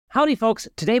Howdy, folks.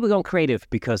 Today we're going creative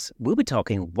because we'll be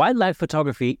talking wildlife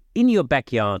photography in your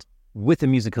backyard with a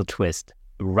musical twist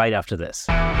right after this.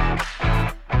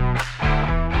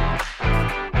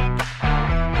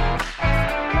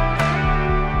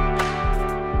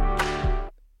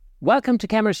 Welcome to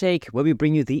Camera Shake, where we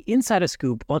bring you the insider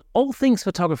scoop on all things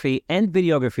photography and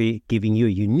videography, giving you a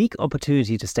unique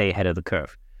opportunity to stay ahead of the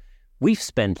curve. We've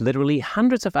spent literally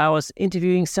hundreds of hours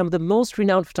interviewing some of the most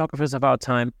renowned photographers of our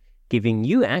time, giving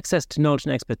you access to knowledge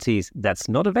and expertise that's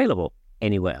not available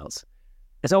anywhere else.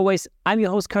 As always, I'm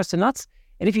your host, Kirsten Lutz,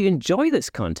 and if you enjoy this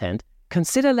content,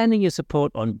 consider lending your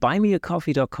support on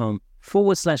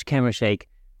buymeacoffee.com/camerashake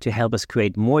to help us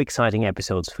create more exciting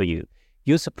episodes for you.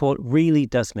 Your support really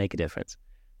does make a difference.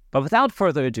 But without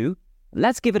further ado,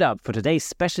 let's give it up for today's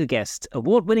special guest,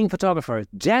 award-winning photographer,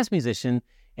 jazz musician,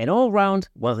 and all-round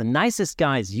one of the nicest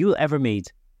guys you'll ever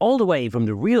meet, all the way from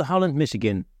the real Holland,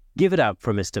 Michigan. Give it up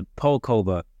for Mr. Paul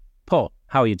Kober. Paul,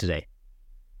 how are you today?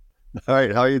 All right,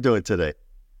 how are you doing today?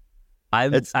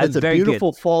 It's a very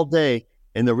beautiful good. Fall day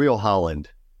in the real Holland.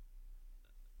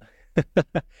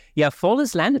 Yeah, fall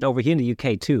has landed over here in the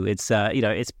UK too. It's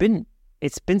it's been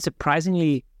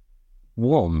surprisingly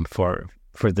warm for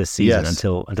this season. Yes.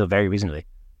 until very recently.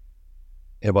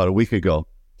 About a week ago,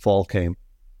 fall came.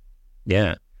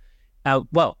 Yeah.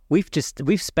 Well, we've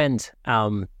spent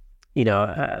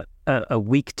a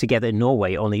week together in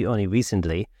Norway only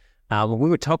recently. We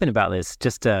were talking about this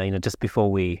just before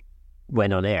we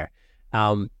went on air,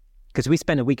 because we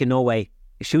spent a week in Norway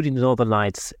shooting the Northern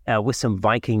Lights with some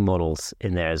Viking models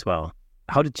in there as well.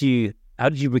 How did you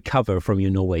recover from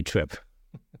your Norway trip?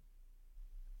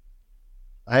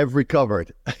 I have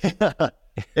recovered.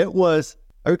 It was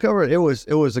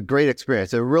a great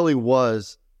experience. It really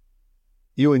was.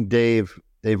 You and Dave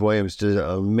Williams did an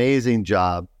amazing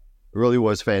job. It really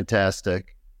was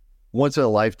fantastic. Once in a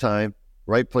lifetime,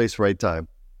 right place, right time.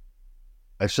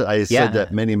 I said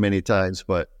that many, many times,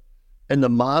 and the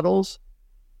models,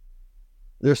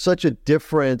 there's such a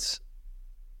difference.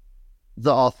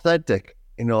 How authentic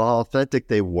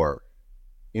they were,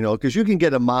 because you can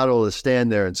get a model to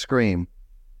stand there and scream.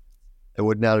 It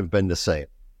would not have been the same.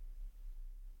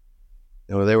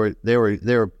 They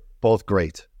were both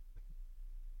great.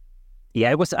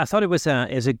 Yeah, I thought it was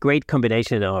a great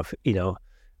combination of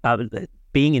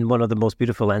being in one of the most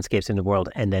beautiful landscapes in the world,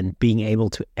 and then being able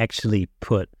to actually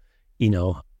put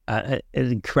an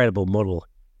incredible model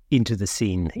into the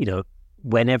scene.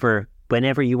 Whenever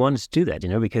you wanted to do that,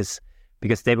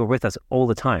 because they were with us all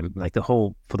the time, like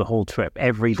for the whole trip,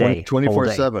 every day,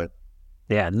 24/7.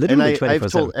 Yeah, literally 24/7. I've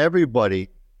told everybody,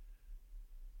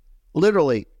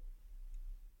 literally,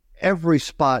 every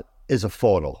spot is a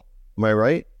photo. Am I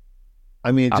right?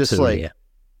 I mean, Absolutely,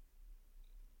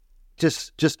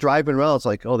 just driving around, it's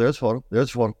like, oh, there's a photo, there's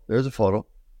a photo, there's a photo.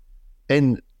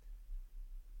 And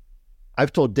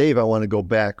I've told Dave I want to go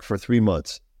back for 3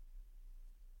 months.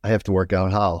 I have to work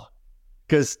out how.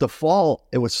 Because the fall,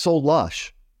 it was so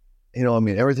lush.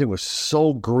 Everything was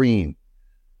so green.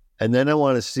 And then I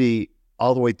want to see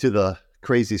all the way to the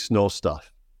crazy snow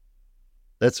stuff.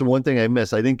 That's the one thing I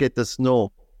miss. I didn't get the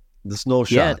snow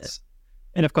shots.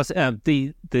 And of course,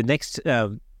 the next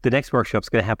workshop is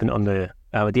going to happen on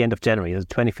at the end of January, the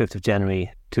 25th of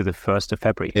January to the 1st of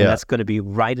February. And that's going to be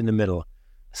right in the middle,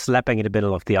 slapping in the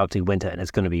middle of the Arctic winter, and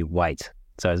it's going to be white.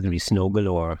 So it's going to be snow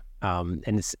galore. And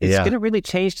it's going to really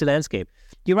change the landscape.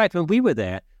 You're right. When we were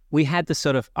there, we had this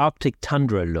sort of Arctic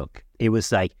tundra look. It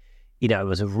was like, it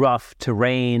was a rough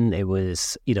terrain. It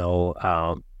was,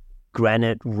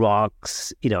 granite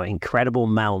rocks, incredible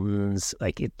mountains.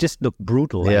 Like, it just looked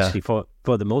brutal, actually, for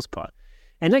the most part.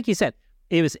 And like you said,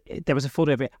 there was a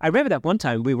photo of it. I remember that one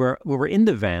time we were in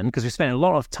the van, because we spent a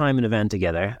lot of time in the van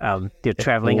together. They're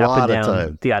traveling up and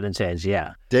down the Island Change.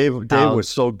 Yeah, Dave was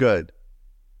so good.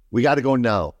 We got to go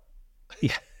now.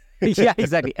 Yeah, yeah,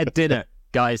 exactly. At dinner,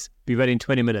 guys, be ready in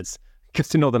 20 minutes because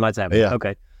the Northern Lights happen. Yeah.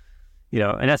 Okay,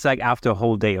 and that's like after a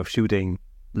whole day of shooting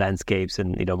landscapes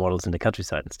and models in the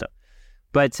countryside and stuff.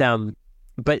 But I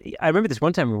remember this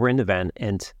one time we were in the van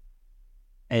and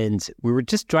we were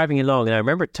just driving along, and I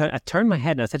remember I turned my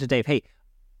head and I said to Dave, "Hey,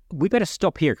 we better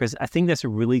stop here because I think there's a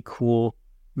really cool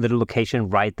little location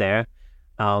right there."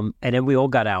 And then we all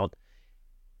got out,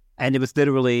 and it was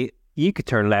literally, you could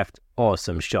turn left,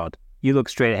 awesome shot. You look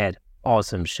straight ahead,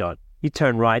 awesome shot. You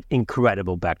turn right,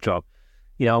 incredible backdrop.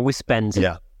 We spend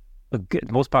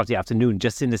most part of the afternoon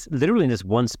just in this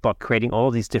one spot, creating all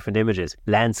these different images,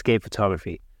 landscape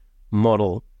photography,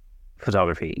 model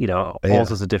photography, all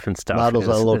sorts of different stuff. Models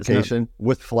on location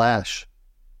with flash.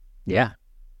 Yeah.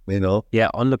 Yeah,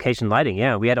 on location lighting.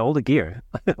 Yeah, we had all the gear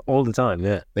all the time.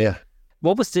 Yeah. Yeah.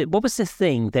 What was the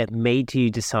thing that made you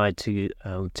decide to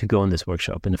go on this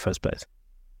workshop in the first place?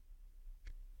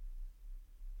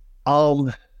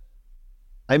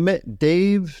 I met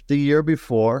Dave the year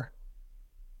before,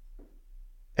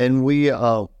 and we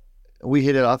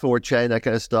hit it off, and we're chatting, that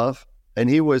kind of stuff. And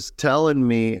he was telling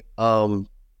me all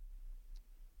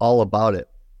about it,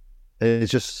 and it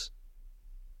just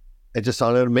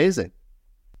sounded amazing.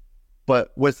 But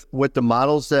with the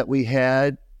models that we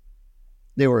had,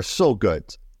 they were so good.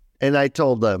 And I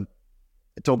told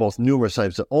both numerous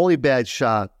times, the only bad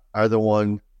shot are the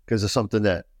one because of something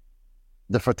that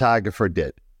the photographer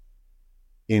did.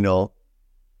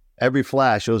 Every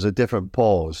flash, it was a different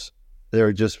pose. They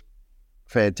were just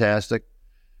fantastic.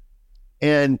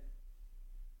 And,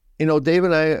 Dave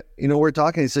and I, we're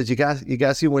talking, he says, you got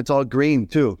to see when it's all green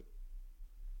too.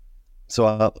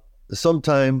 So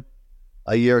sometime,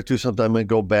 a year or two, sometime I'm going to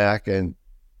go back and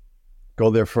go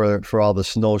there for all the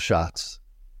snow shots.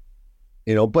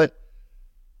 But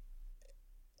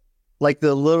like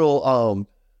the little,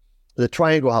 the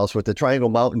triangle house with the triangle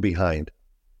mountain behind,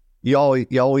 you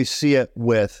always see it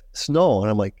with snow. And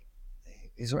I'm like,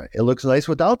 he's right. It looks nice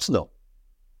without snow,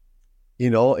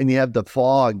 and you have the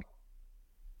fog,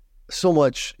 so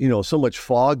much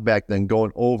fog back then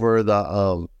going over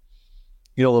the,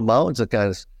 the mountains. That kind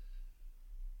of,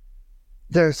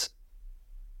 there's,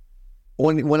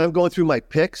 when I'm going through my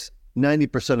picks,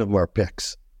 90% of them are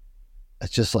picks.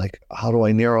 It's just like, how do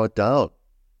I narrow it down?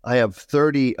 I have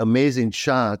 30 amazing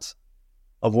shots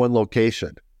of one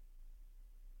location.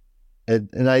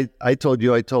 And I told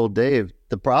Dave,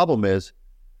 the problem is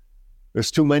there's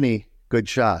too many good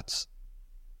shots,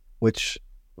 which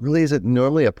really isn't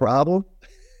normally a problem.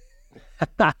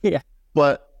 Yeah.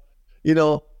 But,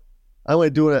 I want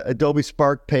to do an Adobe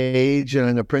Spark page and I'm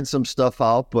going to print some stuff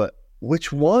out, but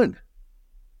which one?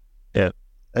 Yeah.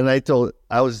 And I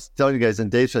was telling you guys,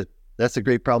 and Dave said, that's a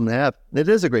great problem to have. And it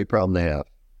is a great problem to have.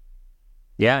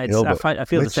 Yeah, I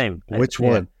feel the same. Which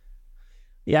one?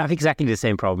 Yeah, I have exactly the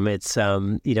same problem. It's,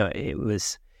 it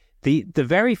was the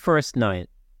very first night,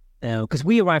 because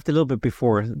we arrived a little bit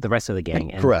before the rest of the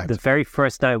gang. And correct. The very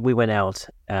first night we went out,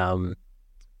 and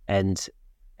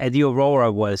the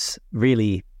aurora was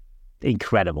really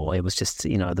incredible. It was just,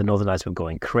 the Northern Lights were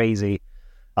going crazy.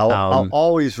 I'll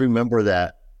always remember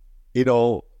that,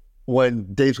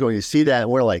 when Dave's going, you see that,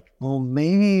 and we're like, well,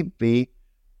 maybe.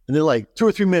 And then like 2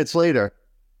 or 3 minutes later,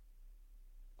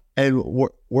 and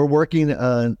we're working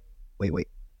on, wait,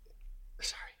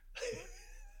 sorry,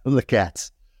 the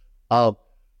cats.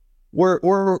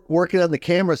 We're working on the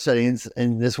camera settings,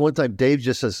 and this one time Dave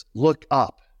just says, look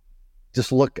up,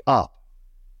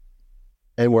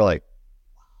 and we're like,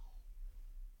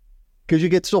 because you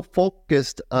get so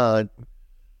focused on,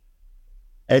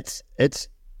 it's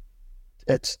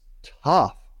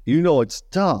tough. It's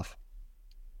tough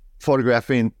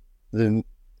photographing the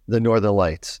Northern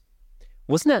Lights.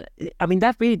 Wasn't it? I mean,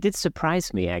 that really did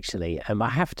surprise me, actually. I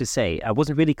have to say, I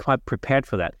wasn't really quite prepared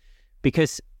for that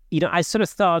because, I sort of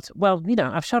thought, well,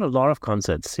 I've shot a lot of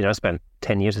concerts. I spent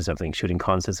 10 years or something shooting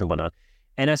concerts and whatnot.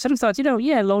 And I sort of thought,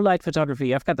 low light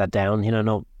photography, I've got that down,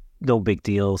 no big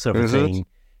deal sort of thing.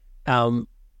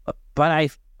 But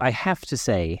I have to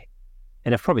say,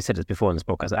 and I've probably said this before in this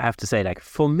podcast, I have to say, like,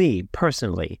 for me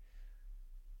personally,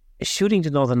 shooting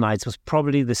the Northern Lights was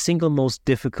probably the single most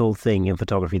difficult thing in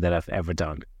photography that I've ever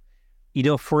done.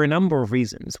 For a number of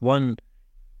reasons. One,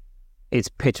 it's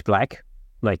pitch black.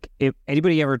 Like, if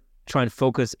anybody ever try and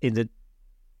focus in the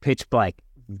pitch black,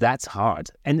 that's hard.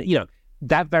 And,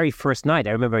 that very first night,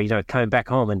 I remember, coming back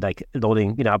home and like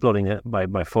uploading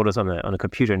my photos on a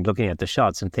computer and looking at the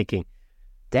shots and thinking,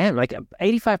 damn, like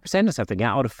 85% or something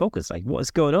out of focus. Like,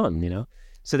 what's going on,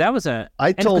 So that was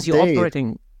I told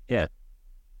Dave, yeah.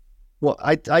 Well,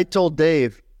 I told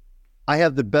Dave, I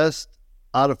have the best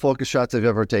out of focus shots I've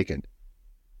ever taken,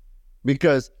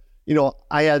 because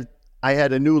I had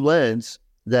a new lens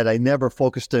that I never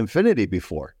focused to infinity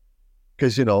before,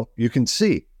 because you can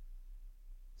see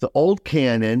the old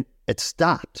Canon, it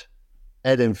stopped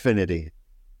at infinity,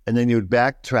 and then you would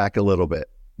backtrack a little bit.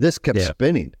 This kept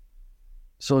spinning,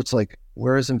 so it's like,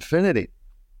 where is infinity?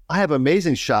 I have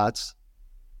amazing shots.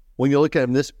 When you look at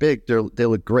them this big, they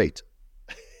look great.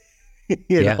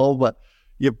 But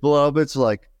you blow up, it's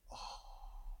like, oh.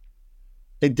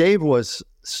 And Dave was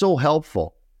so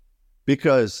helpful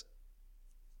because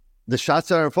the shots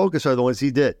that are in focus are the ones he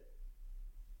did.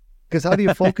 Because how do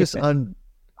you focus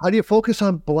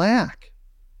on black?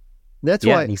 That's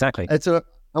why exactly.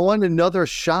 I want another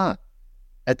shot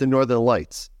at the Northern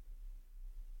Lights.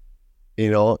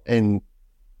 And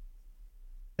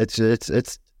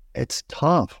it's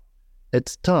tough.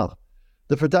 It's tough.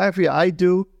 the photography I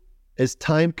do is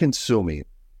time consuming,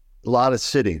 a lot of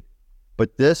sitting,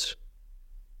 but this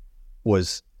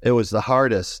was the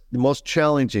hardest, the most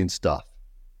challenging stuff.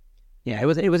 Yeah, it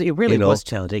really was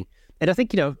challenging. And I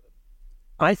think,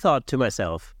 I thought to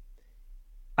myself,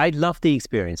 I love the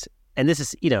experience. And this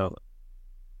is,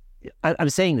 I'm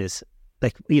saying this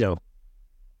like,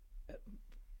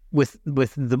 with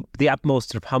the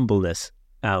utmost of humbleness.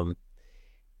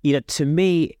 To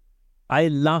me, I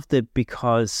loved it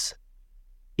because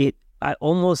I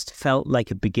almost felt like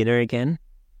a beginner again.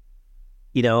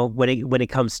 When it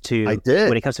comes to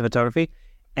photography,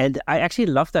 and I actually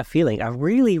loved that feeling. I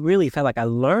really, really felt like I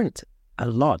learned a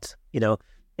lot.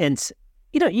 And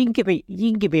you can give me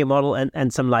a model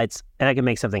and some lights, and I can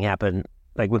make something happen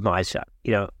like with my eyes shut.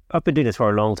 I've been doing this for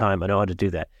a long time. I know how to do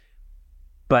that.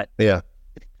 But yeah,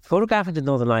 photographing the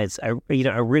Northern Lights, I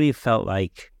really felt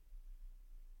like.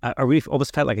 I really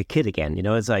almost felt like a kid again.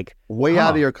 It's like way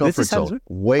out of your comfort zone.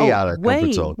 Way out of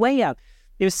comfort zone. Way out.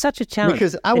 It was such a challenge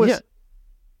because I was.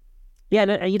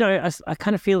 I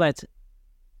kind of feel that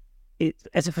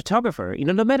as a photographer,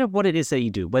 no matter what it is that you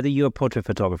do, whether you're a portrait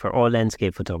photographer or a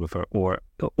landscape photographer or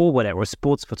whatever, or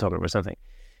sports photographer or something,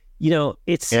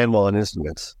 it's animal and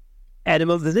instruments,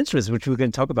 which we're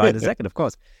going to talk about in a second, of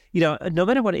course. No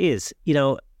matter what it is,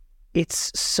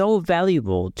 it's so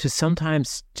valuable to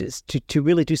sometimes just to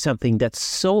really do something that's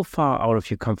so far out of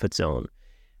your comfort zone.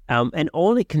 And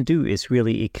all it can do is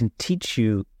really, it can teach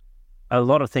you a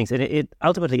lot of things. And it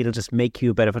ultimately, it'll just make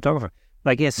you a better photographer.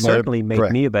 Like, it certainly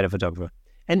made me a better photographer.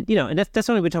 And, and that's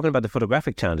only we're talking about the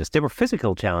photographic challenges. There were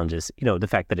physical challenges, the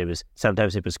fact that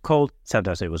sometimes it was cold,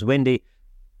 sometimes it was windy.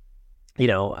 You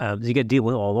get to deal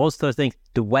with all those sort of things.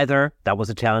 The weather, that was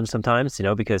a challenge sometimes,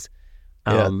 because...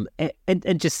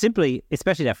 and just simply,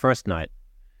 especially that first night,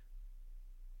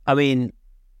 I mean,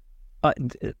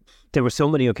 there were so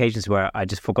many occasions where I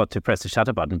just forgot to press the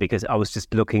shutter button because I was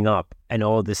just looking up and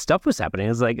all this stuff was happening. I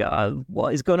was like,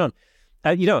 what is going on?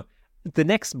 The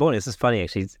next morning, this is funny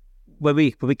actually, when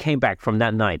we came back from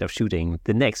that night of shooting,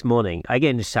 the next morning I get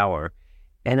in the shower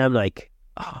and I'm like,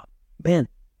 oh man,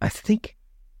 I think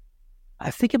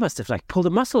I must have like pulled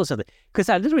a muscle or something, because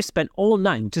I literally spent all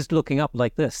night just looking up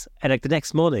like this, and like the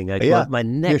next morning, my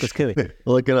neck was killing me.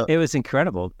 Looking up, it was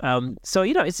incredible. So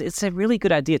it's a really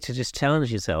good idea to just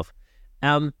challenge yourself.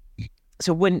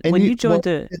 So when you joined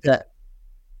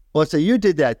you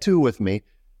did that too with me,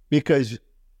 because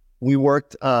we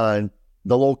worked on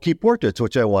the low-key portraits,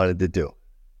 which I wanted to do.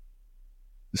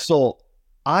 So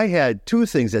I had two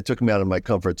things that took me out of my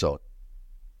comfort zone.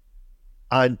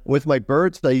 With my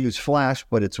birds, I use flash,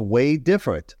 but it's way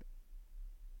different.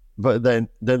 But than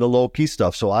the low key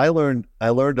stuff. So I learned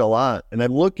a lot, and I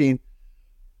look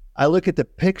at the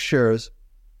pictures,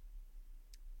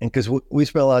 and because we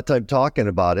spent a lot of time talking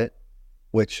about it,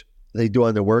 which they do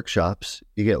on the workshops,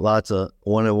 you get lots of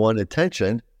one-on-one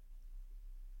attention,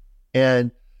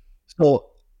 and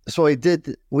so we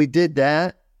did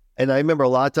that, and I remember a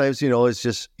lot of times, it's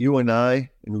just you and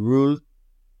I and Ruth,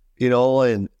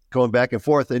 and going back and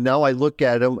forth. And now I look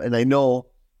at them and I know,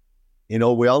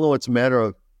 we all know it's a matter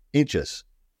of inches.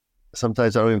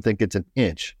 Sometimes I don't even think it's an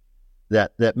inch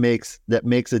that makes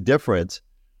a difference.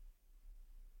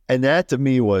 And that to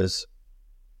me was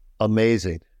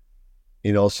amazing.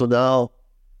 So now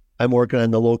I'm working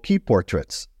on the low key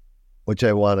portraits, which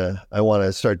I want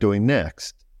to start doing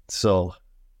next. So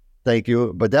thank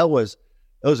you. But that was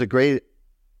a great,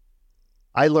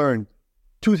 I learned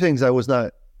two things I was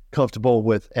not comfortable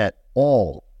with at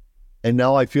all, and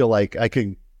now I feel like I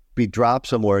can be dropped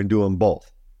somewhere and do them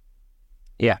both.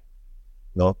 Yeah,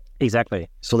 no, exactly.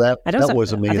 So that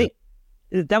was amazing. I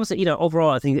think that was overall.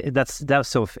 I think that was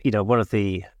sort of one of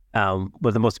the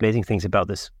most amazing things about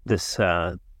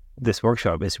this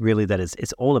workshop is really that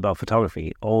it's all about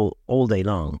photography all day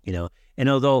long. And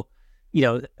although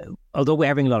we're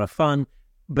having a lot of fun,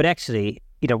 but actually,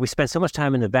 we spent so much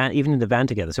time in the van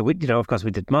together. So we, of course, we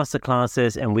did master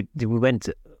classes and we went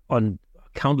on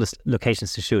countless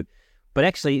locations to shoot. But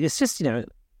actually, it's just,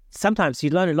 sometimes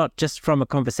you learn a lot just from a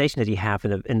conversation that you have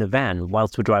in the van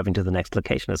whilst we're driving to the next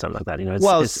location or something like that.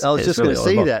 I was just going to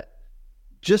say that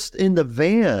just in the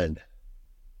van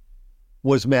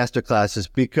was master classes,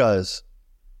 because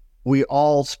we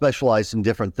all specialized in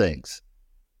different things,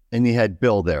 and you had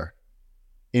Bill there,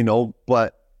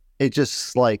 but it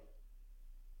just like,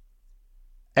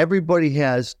 everybody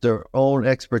has their own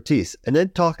expertise. And then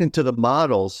talking to the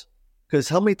models, because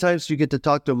how many times do you get to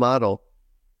talk to a model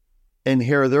and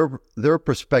hear their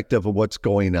perspective of what's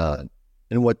going on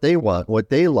and what they want, what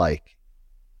they like,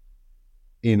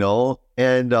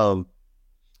 And I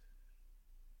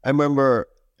remember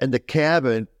in the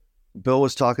cabin, Bill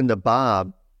was talking to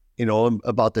Bob,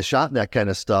 about the shot and that kind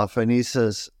of stuff. And he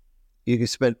says, you can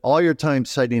spend all your time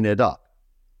setting it up.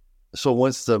 So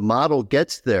once the model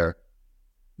gets there,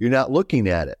 you're not looking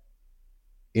at it.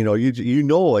 It's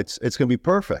going to be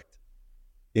perfect.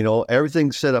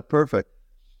 Everything's set up perfect.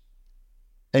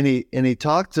 And he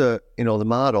talked to, the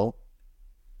model,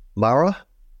 Mara, I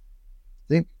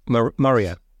think.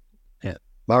 Maria. Yeah.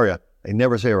 Maria. I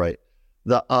never say it right.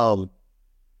 The,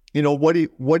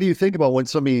 what do you think about when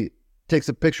somebody takes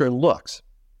a picture and looks?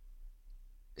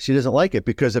 She doesn't like it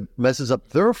because it messes up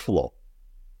their flow.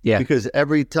 Yeah. Because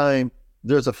every time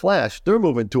there's a flash, they're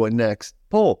moving to a next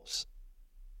pose.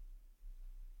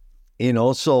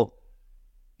 So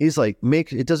he's like,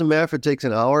 it doesn't matter if it takes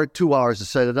an hour, 2 hours to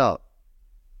set it up.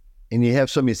 And you have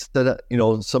somebody set up,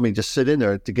 somebody just sit in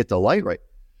there to get the light right.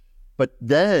 But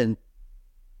then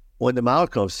when the model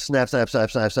comes, snap, snap,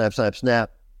 snap, snap, snap, snap,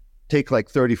 snap, take like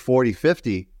 30, 40,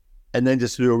 50, and then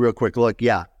just do a real quick look.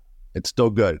 Yeah, it's still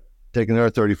good. Take another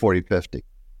 30, 40, 50.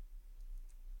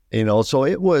 So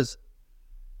it was,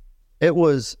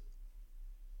 there's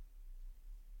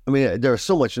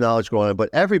so much knowledge going on, but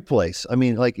every place,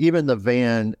 like even the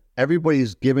van,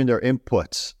 everybody's giving their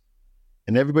inputs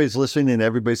and everybody's listening and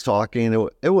everybody's talking.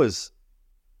 It was,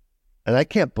 and I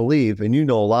can't believe, and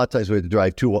a lot of times we had to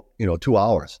drive 2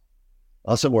 hours.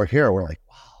 All of a sudden we're here, we're like,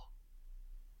 wow.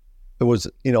 It was,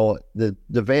 the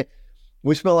van,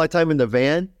 we spent a lot of time in the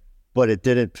van, but it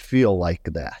didn't feel like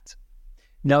that.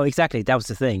 No, exactly. That was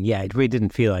the thing. Yeah, it really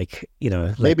didn't feel like,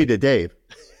 maybe to Dave.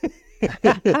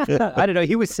 I don't know.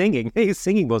 He was singing. He was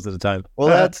singing most of the time.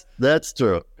 Well, that's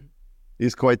true.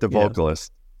 He's quite the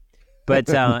vocalist. But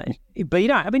it was,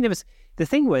 the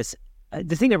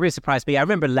thing that really surprised me. I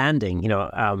remember landing,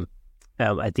 at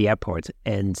the airport,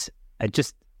 and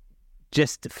just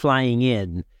flying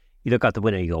in. You look out the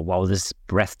window, you go, wow, this is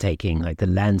breathtaking, like the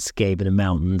landscape and the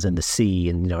mountains and the sea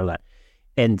and all that.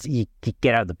 And you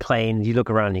get out of the plane, you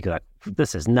look around and you go like,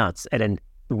 this is nuts. And then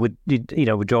we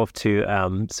drove to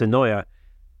Sonoya,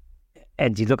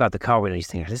 and you look out the car window and you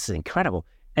think, this is incredible.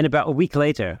 And about a week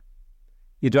later,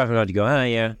 you're driving around, you go,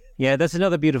 oh yeah, that's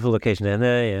another beautiful location. And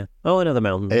yeah, oh, another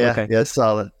mountain. Yeah, okay. Yeah,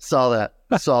 saw that.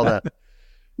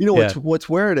 What's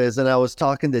weird is, and I was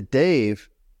talking to Dave,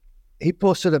 he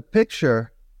posted a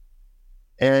picture.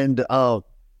 And I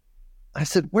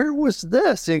said, where was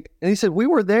this? And he said, we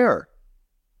were there.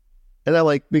 And I'm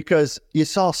like, because you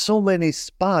saw so many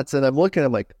spots. And I'm looking,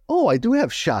 I'm like, oh, I do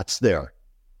have shots there.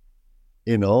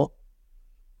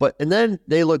 But, and then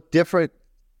they look different.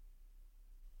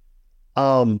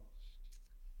 Remember,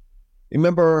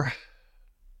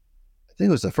 I think it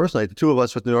was the first night, the two of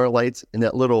us with the Northern Lights in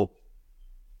that little,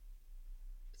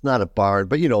 it's not a barn,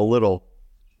 but little.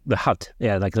 The hut.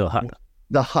 Yeah, like a little hut.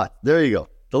 The hut. There you go.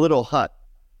 The little hut.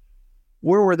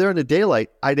 Where we're there in the daylight,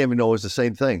 I didn't even know it was the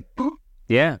same thing.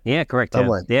 Yeah, correct.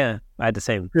 Yeah, I had the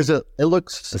same. Because it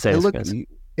looks,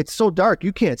 it's so dark,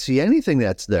 you can't see anything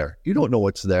that's there. You don't know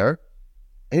what's there.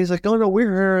 And he's like, oh no,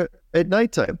 we're here at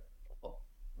nighttime.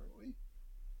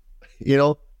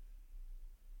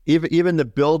 Even the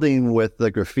building with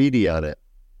the graffiti on it.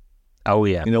 Oh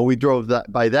yeah. We drove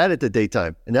by that at the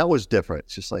daytime, and that was different.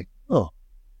 It's just like, oh.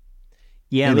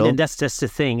 Yeah, and that's just the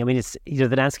thing. It's, the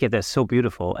landscape there's so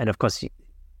beautiful. And of course,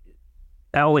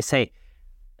 I always say,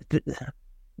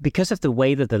 because of the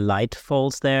way that the light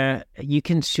falls there, you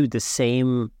can shoot the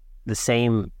same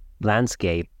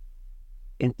landscape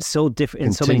in so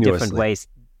many different ways,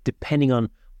 depending on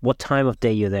what time of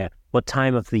day you're there, what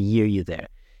time of the year you're there.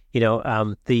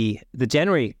 The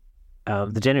January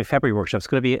February workshop is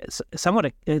going to be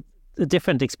somewhat a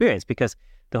different experience, because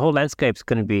the whole landscape is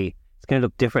going to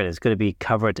look different. It's going to be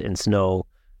covered in snow.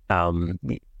 I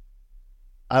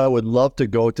would love to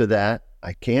go to that.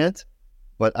 I can't,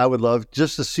 but I would love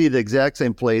just to see the exact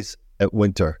same place at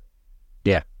winter.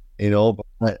 Yeah.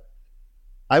 But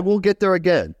I will get there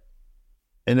again,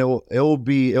 and it will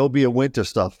be a winter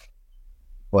stuff.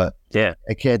 But yeah,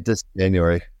 I can't this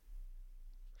January.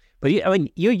 But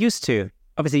you're used to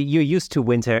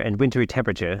winter and wintry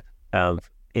temperature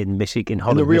in Michigan,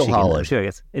 Holland, in the real Michigan. Holland. I'm sure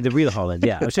it's in the real Holland.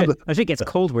 Yeah, I'm sure it gets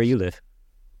cold where you live.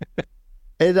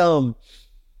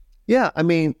 Yeah,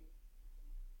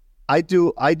 I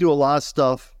do a lot of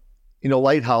stuff,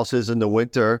 lighthouses in the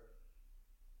winter,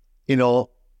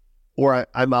 where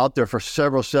I'm out there for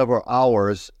several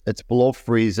hours. It's below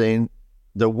freezing.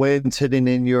 The wind's hitting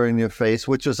in your face,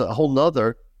 which is a whole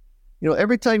nother,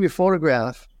 every time you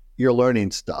photograph, you're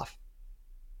learning stuff,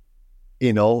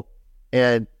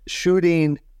 and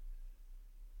shooting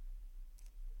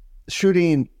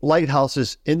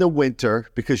lighthouses in the winter,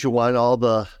 because you want all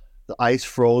the the ice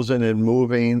frozen and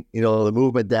moving, the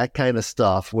movement, that kind of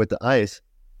stuff with the ice.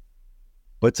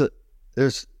 But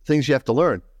there's things you have to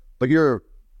learn. But you're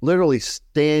literally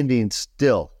standing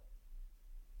still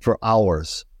for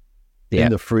hours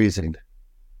in the freezing,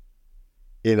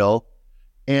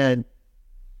 and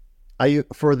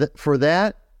for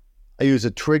that, I use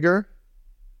a trigger.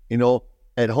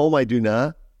 At home I do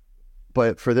not,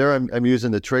 but for there I'm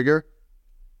using the trigger,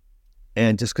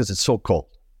 and just because it's so cold.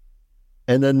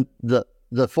 And then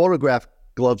the photograph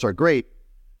gloves are great,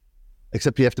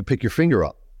 except you have to pick your finger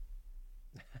up.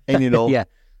 And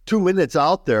 2 minutes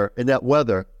out there in that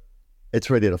weather, it's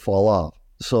ready to fall off.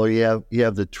 So you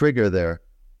have the trigger there,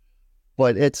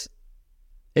 but it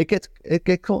gets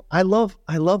cold. I love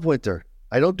winter.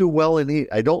 I don't do well in heat.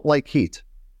 I don't like heat.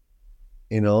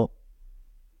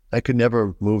 I could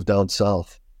never move down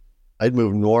south. I'd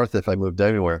move north if I moved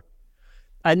anywhere.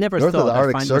 I never north thought of the I'd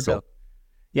Arctic find Circle. myself.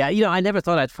 Yeah, I never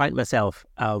thought I'd find myself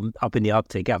up in the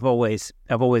Arctic. I've always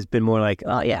been more like,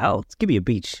 oh yeah, give me a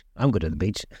beach. I'm good at the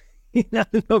beach.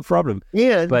 No problem.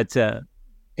 Yeah, but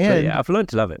I've learned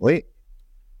to love it. Wait,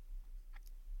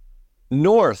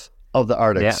 north of the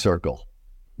Arctic Circle.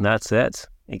 That's it.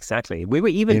 Exactly. We were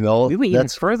even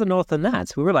further north than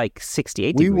that. We were like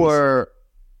 68 degrees. We were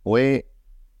way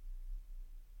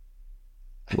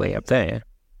up there.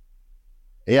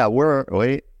 Yeah,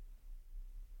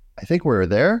 I think we're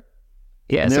there.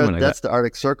 Yeah, that's the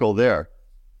Arctic Circle there.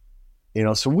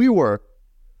 So we were,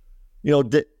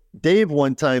 Dave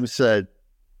one time said,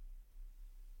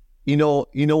 you know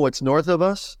what's north of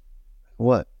us?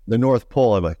 What? The North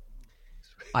Pole. I'm like,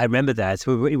 I remember that.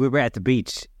 So we were at the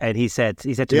beach, and he said to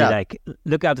me, like,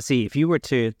 look out to sea. If you were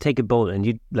to take a boat and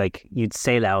you'd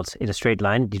sail out in a straight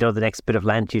line, the next bit of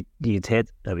land you'd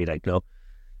hit? I'd be like, no.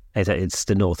 I said, it's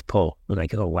the North Pole. I'm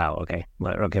like, oh wow, okay,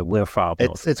 we're far up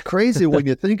north. It's crazy when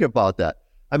you think about that.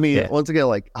 I mean, once again,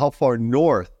 like how far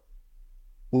north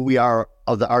we are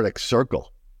of the Arctic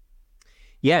Circle.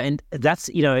 Yeah, and that's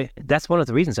one of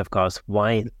the reasons, of course,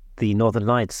 why the Northern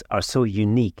Lights are so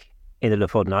unique in the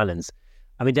Lofoten Islands.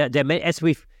 I mean, as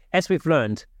we've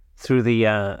learned through the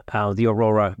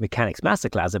Aurora Mechanics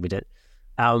Masterclass that we did,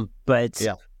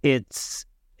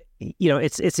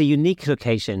 it's a unique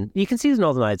location. You can see the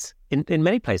Northern Lights in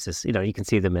many places. You can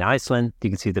see them in Iceland,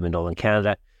 you can see them in Northern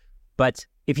Canada. But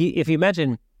if you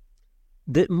imagine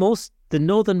the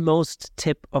northernmost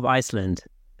tip of Iceland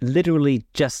literally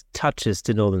just touches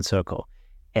the Northern Circle,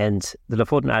 and the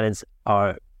Lofoten Islands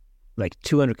are like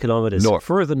 200 kilometers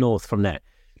further north from there.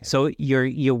 So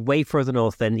you're way further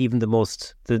north than even the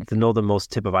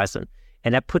northernmost tip of Iceland,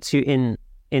 and that puts you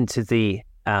into the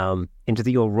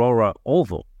Aurora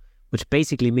Oval, which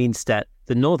basically means that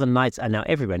the Northern Lights are now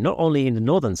everywhere, not only in the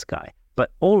northern sky, but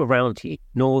all around you,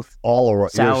 north, all around.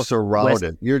 South, you're surrounded.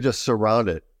 West. You're just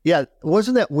surrounded. Yeah,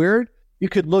 wasn't that weird? You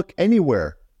could look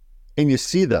anywhere, and you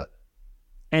see that.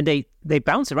 And they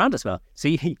bounce around as well. So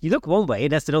you look one way,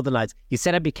 and that's the Northern Lights. You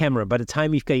set up your camera. By the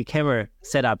time you've got your camera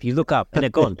set up, you look up, and they're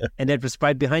gone, and they're just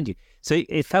right behind you. So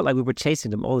it felt like we were chasing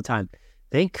them all the time.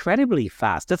 They're incredibly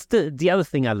fast. That's the other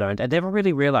thing I learned. I never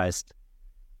really realized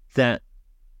that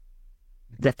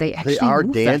they actually are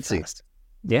move dancing. that fast.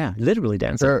 Yeah, literally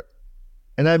dancing.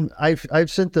 And I've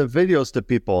sent the videos to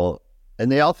people, and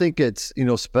they all think it's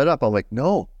sped up. I'm like,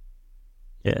 no.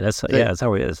 Yeah, that's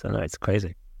how it is. I know, it's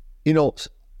crazy.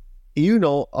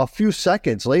 A few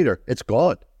seconds later, it's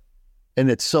gone, and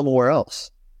it's somewhere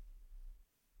else.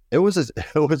 It was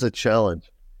a challenge.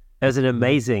 It was an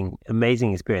amazing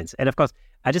experience. And of course,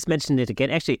 I just mentioned it again.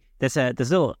 Actually, there's a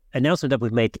little announcement that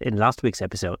we've made in last week's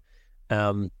episode.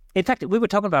 In fact, we were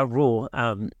talking about Roel,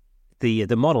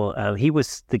 the model. He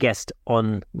was the guest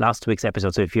on last week's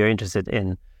episode. So if you're interested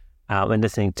in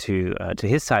listening to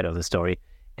his side of the story,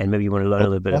 and maybe you want to learn a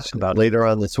little bit about later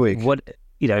on this week,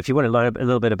 if you want to learn a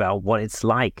little bit about what it's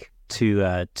like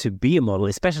to be a model,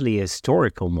 especially a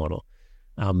historical model,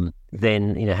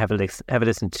 then have a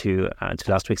listen to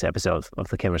last week's episode of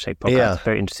the Camera Shake podcast. Yeah.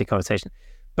 Very interesting conversation.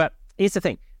 But here's the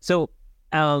thing. So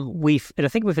I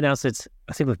think we've announced it.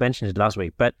 I think we've mentioned it last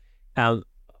week. But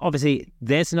obviously,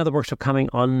 there's another workshop coming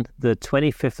on the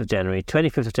 25th of January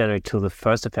till the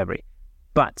 1st of February.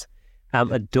 But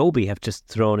Adobe have just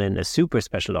thrown in a super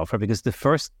special offer, because the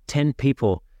first 10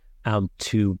 people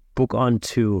to book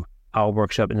onto our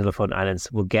workshop in the Lofoten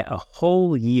Islands will get a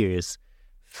whole year's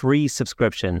free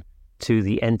subscription to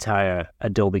the entire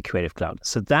Adobe Creative Cloud.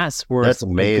 So that's worth. That's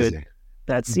amazing.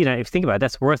 That's if you think about it,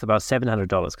 that's worth about $700,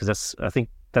 because I think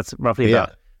that's roughly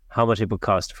about how much it would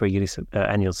cost for a yearly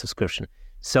annual subscription.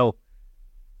 So,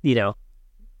 if you're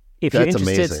interested,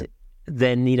 amazing.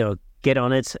 then get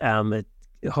on it.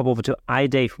 hop over to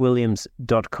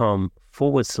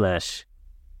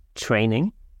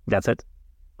idavewilliams.com/training. That's it.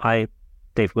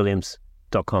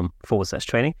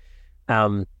 idavewilliams.com/training.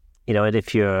 And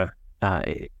if you're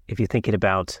thinking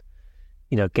about,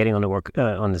 getting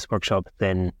on this workshop,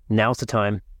 then now's the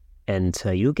time, and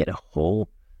you'll get a whole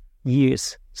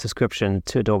year's subscription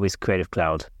to Adobe's Creative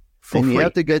Cloud for free. You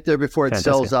have to get there before it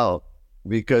sells out,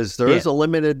 because there is a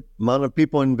limited amount of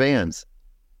people in vans,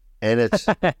 and it's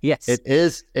yes, it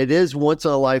is once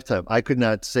in a lifetime. I could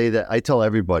not say that. I tell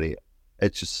everybody,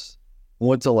 it's just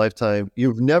once in a lifetime.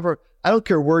 I don't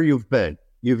care where you've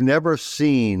never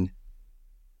seen,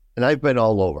 and I've been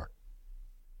all over,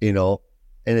 and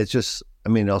it's just,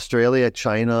 Australia,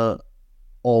 China,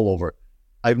 all over.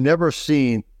 I've never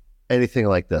seen anything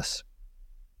like this.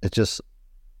 It's just,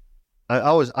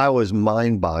 I was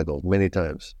mind boggled many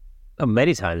times. Oh,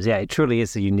 many times. Yeah, it truly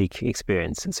is a unique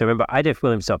experience. And so remember,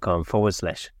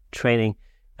 idavewilliams.com/training.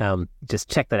 Just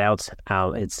check that out.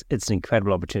 It's an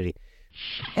incredible opportunity.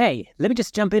 Hey, let me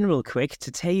just jump in real quick to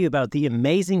tell you about the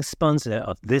amazing sponsor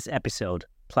of this episode,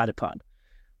 Platypod.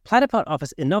 Platypod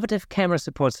offers innovative camera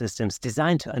support systems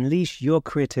designed to unleash your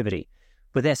creativity.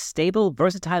 With their stable,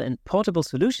 versatile, and portable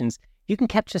solutions, you can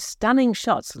capture stunning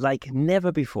shots like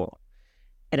never before.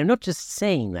 And I'm not just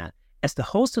saying that. As the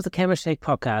host of the Camera Shake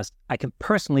podcast, I can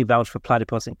personally vouch for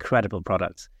Platypod's incredible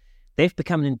products. They've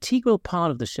become an integral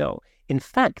part of the show. In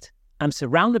fact, I'm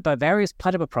surrounded by various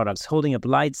Platypod products holding up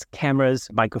lights, cameras,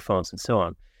 microphones, and so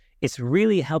on. It's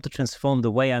really helped to transform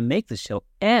the way I make the show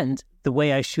and the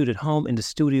way I shoot at home, in the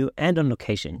studio, and on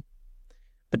location.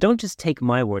 But don't just take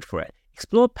my word for it.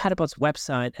 Explore Platypod's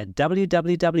website at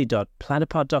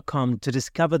www.platypod.com to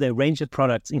discover their range of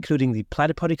products, including the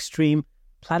Platypod Extreme,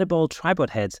 Platypod tripod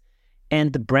heads,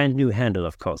 and the brand new handle,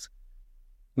 of course.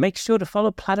 Make sure to follow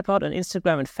Platypod on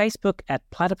Instagram and Facebook at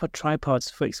Platypod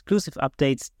Tripods for exclusive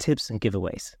updates, tips, and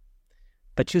giveaways.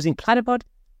 By choosing Platypod,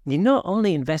 you're not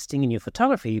only investing in your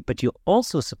photography, but you're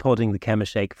also supporting the Camera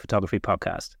Shake Photography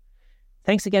Podcast.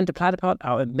 Thanks again to Platypod,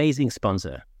 our amazing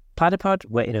sponsor. Platypod,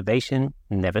 where innovation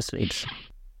never sleeps.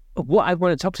 What I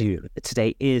want to talk to you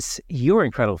today is your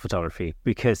incredible photography,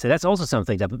 because that's also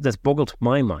something that's boggled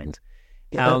my mind.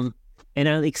 And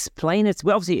I'll explain it.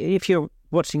 Well, obviously, if you're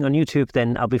watching on YouTube,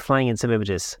 then I'll be flying in some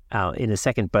images in a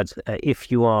second. But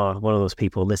if you are one of those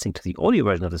people listening to the audio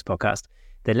version of this podcast,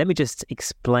 then let me just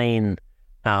explain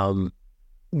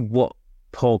what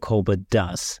Paul Colbert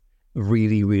does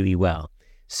really, really well.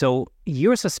 So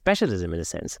your specialism, in a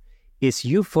sense, is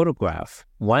you photograph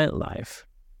wildlife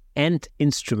and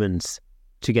instruments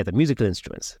together, musical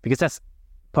instruments, because that's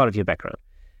part of your background.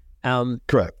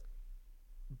 Correct.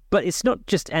 But it's not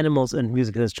just animals and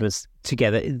musical instruments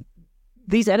together.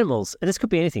 These animals, and this could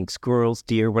be anything, squirrels,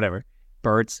 deer, whatever,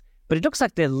 birds, but it looks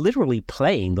like they're literally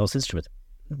playing those instruments.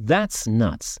 That's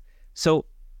nuts. So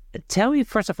tell me,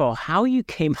 first of all, how you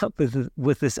came up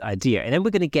with this idea, and then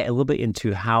we're going to get a little bit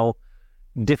into how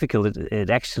difficult it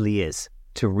actually is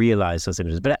to realize those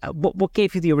images. But what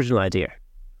gave you the original idea?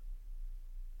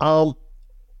 Well,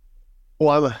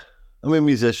 I'm a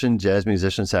musician, jazz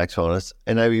musician, saxophonist,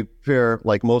 and I repair,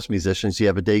 like most musicians, you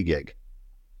have a day gig.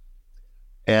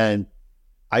 And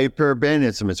I repair band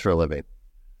instruments for a living.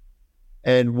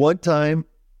 And one time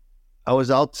I was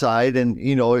outside, and,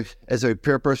 as a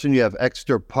repair person, you have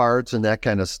extra parts and that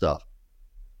kind of stuff.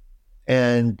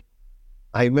 And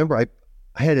I remember I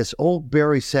had this old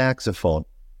Barry saxophone,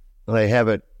 and I have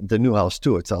it at the new house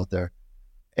too. It's out there.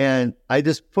 And I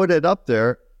just put it up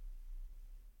there,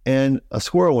 and a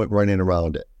squirrel went running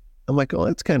around it. I'm like, oh,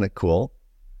 that's kind of cool.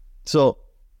 So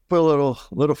put a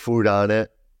little food on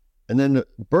it, and then the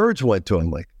birds went to him.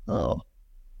 I'm like, oh.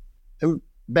 And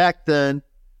back then,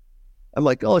 I'm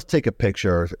like, oh, let's take a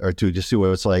picture or two, just see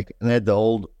what it's like. And I had the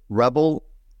old Rebel,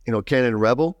 Canon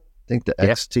Rebel, I think the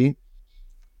XT,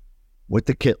 with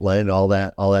the kit lens, all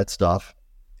that stuff.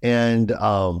 And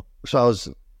so I was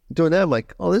doing that. I'm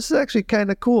like, oh, this is actually kind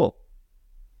of cool.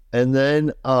 And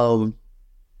then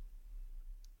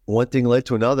one thing led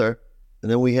to another, and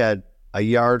then we had a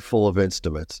yard full of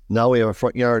instruments. Now we have a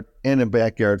front yard and a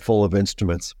backyard full of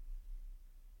instruments.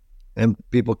 And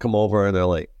people come over, and they're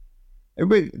like,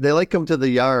 they like come to the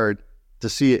yard to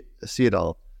see it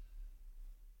all.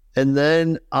 And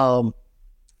then,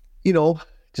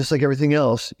 just like everything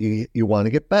else, you want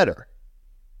to get better,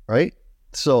 right?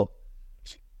 So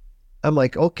I'm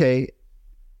like, okay,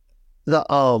 then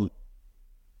I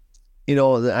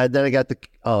got the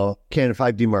Canon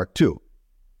 5D Mark II,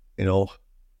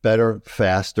 better,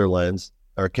 faster lens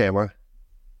or camera,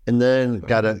 and then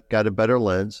got a better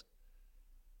lens,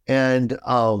 and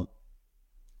I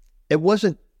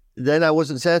wasn't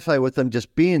satisfied with them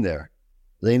just being there.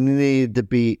 they need to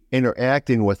be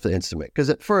interacting with the instrument. Because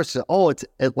at first,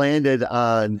 it landed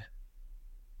on,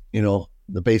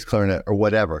 the bass clarinet or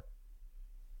whatever.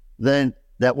 Then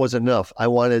that was enough. I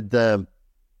wanted them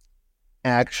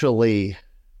actually,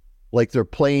 like they're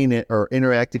playing it or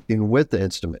interacting with the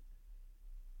instrument.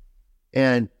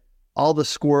 And all the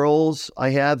squirrels I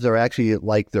have, they're actually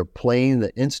like they're playing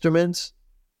the instruments.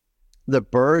 The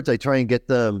birds, I try and get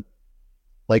them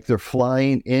like they're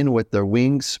flying in with their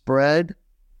wings spread.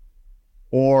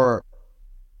 Or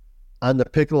on the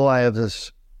piccolo, I have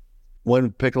this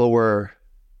one piccolo where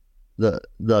the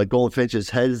golden finch's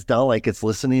head is down, like it's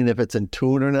listening if it's in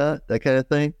tune or not, that kind of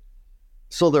thing.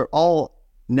 So they're all,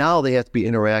 now they have to be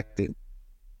interacting.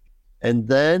 And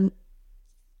then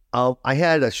I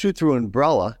had a shoot-through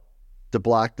umbrella to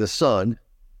block the sun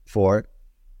for it.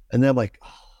 And then I'm like,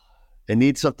 I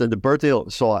need something to birthday.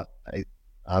 So I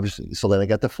obviously, so then I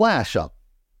got the flash up,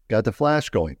 got the flash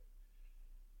going.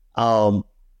 And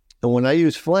when I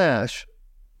use flash,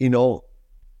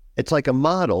 it's like a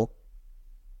model,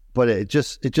 but it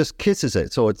just kisses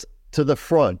it. So it's to the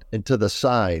front and to the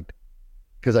side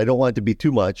because I don't want it to be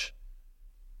too much.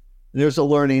 There's a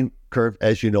learning curve,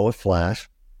 as you know, with flash.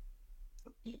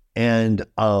 And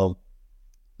so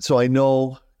I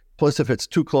know, plus if it's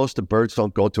too close, the birds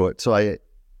don't go to it. So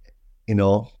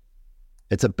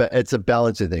it's a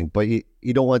balancing thing, but you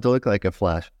don't want it to look like a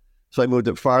flash. So I moved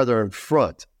it farther in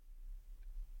front.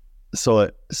 So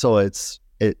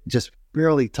it just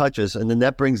barely touches, and then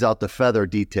that brings out the feather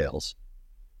details.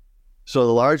 So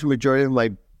the large majority of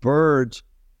my birds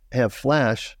have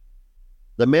flash.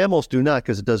 The mammals do not,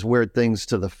 because it does weird things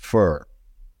to the fur.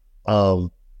 But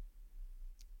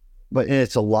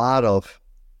it's a lot of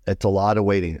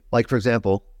waiting. Like for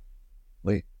example,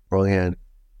 wrong hand.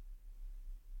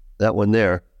 That one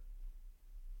there.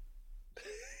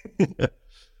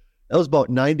 That was about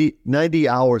 90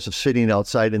 hours of sitting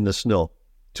outside in the snow.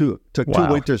 Took 2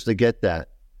 winters to get that.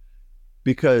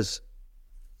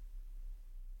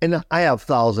 And I have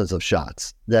thousands of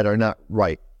shots that are not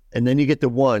right. And then you get the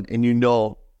one and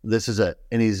this is it.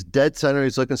 And he's dead center.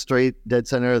 He's looking straight, dead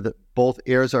center. Both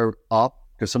ears are up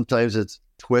because sometimes it's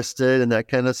twisted and that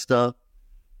kind of stuff.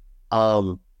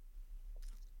 I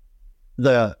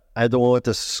had the one with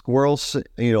the squirrels,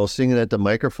 singing at the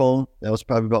microphone. That was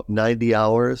probably about 90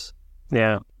 hours.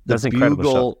 Yeah, that's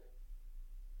incredible shot.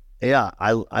 Yeah,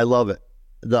 I love it.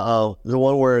 The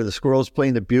one where the squirrel's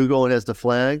playing the bugle and has the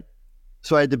flag.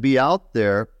 So I had to be out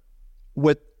there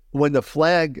when the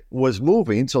flag was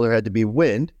moving, so there had to be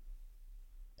wind,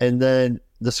 and then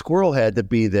the squirrel had to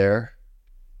be there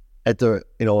at the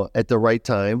right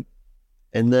time,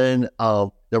 and then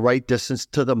the right distance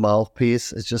to the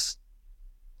mouthpiece. It's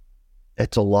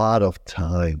a lot of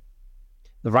time.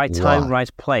 The right time, right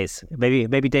place.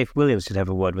 Maybe Dave Williams should have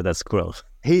a word with that squirrel.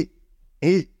 He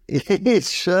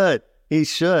should. He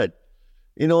should.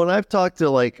 And I've talked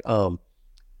to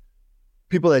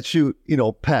people that shoot,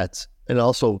 pets and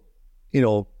also,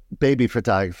 baby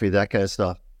photography, that kind of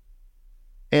stuff.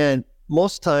 And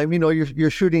most of the time, you're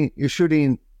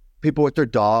shooting people with their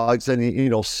dogs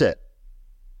and, sit.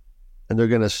 And they're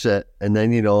going to sit. And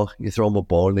then, you throw them a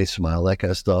bone and they smile, that kind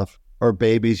of stuff. Or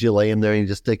babies, you lay them there and you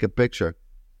just take a picture.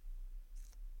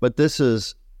 But this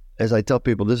is, as I tell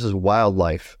people, this is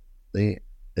wildlife. They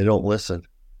don't listen.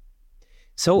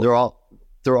 So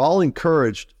they're all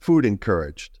encouraged, food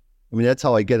encouraged. I mean, that's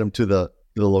how I get them to the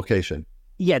location.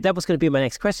 Yeah, that was going to be my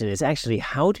next question. Is actually,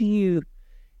 how do you?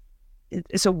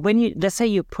 So when let's say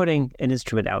you're putting an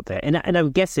instrument out there, and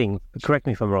I'm guessing, correct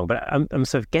me if I'm wrong, but I'm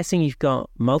sort of guessing you've got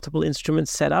multiple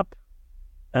instruments set up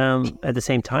at the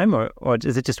same time, or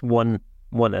is it just one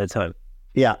at a time?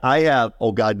 Yeah, I have.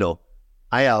 Oh God, no.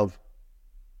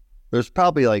 There's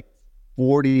probably like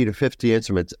 40 to 50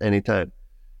 instruments anytime.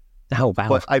 Oh wow!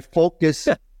 But I focus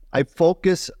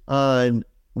on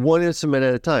one instrument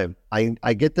at a time.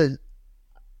 I get the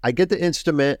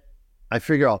instrument. I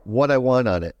figure out what I want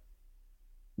on it.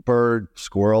 Bird,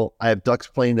 squirrel. I have ducks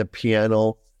playing the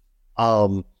piano.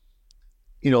 The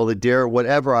deer,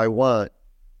 whatever I want,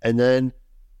 and then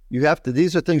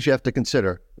these are things you have to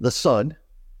consider. The sun.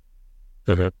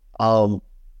 Mm-hmm.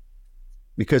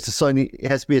 Because the sun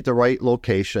has to be at the right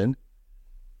location.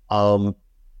 I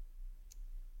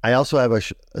also have a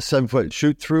 7-foot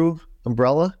shoot-through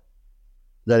umbrella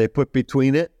that I put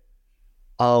between it.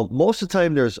 Most of the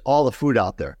time, there's all the food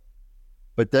out there.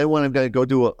 But then when I'm going to go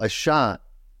do a shot,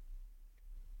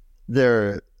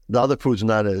 the other food's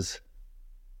not as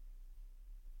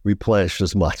replenished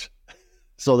as much.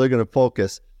 So they're going to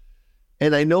focus.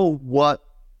 And I know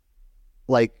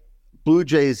blue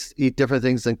jays eat different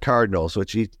things than cardinals,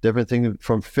 which eat different things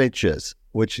from finches.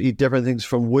 which eat different things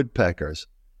from woodpeckers.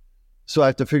 So I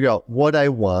have to figure out what I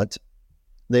want.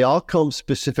 They all come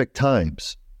specific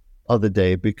times of the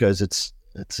day because it's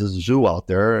a zoo out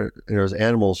there. And there's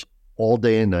animals all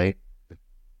day and night,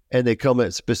 and they come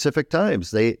at specific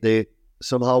times. They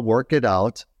somehow work it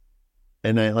out.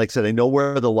 And like I said, I know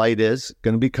where the light is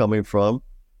going to be coming from.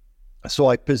 So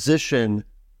I position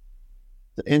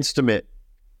the instrument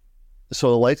so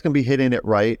the light's going to be hitting it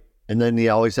right. And then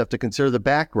you always have to consider the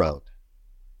background,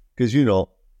 because,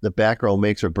 the background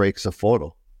makes or breaks a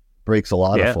photo, breaks a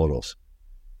lot of photos.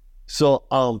 So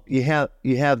you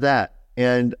have that.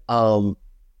 And a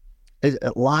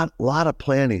lot of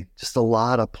planning, just a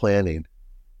lot of planning.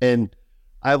 And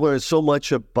I learned so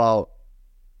much about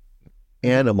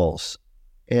animals.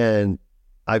 And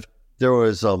there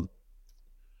was a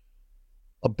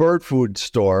bird food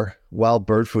store, wild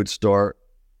bird food store,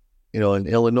 in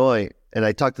Illinois, and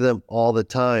I talked to them all the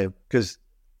time because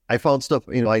I found stuff,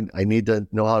 I need to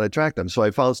know how to track them. So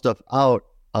I found stuff out,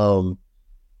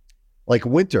 like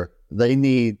winter, they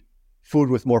need food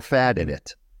with more fat in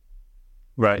it.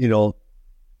 Right.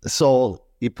 So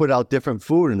you put out different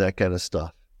food and that kind of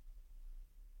stuff.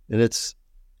 And it's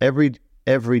every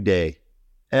day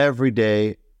I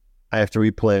have to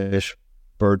replenish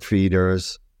bird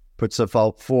feeders, put stuff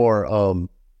out for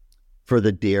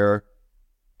the deer,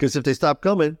 because if they stop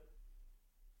coming,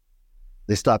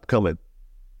 they stop coming.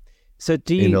 So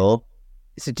do you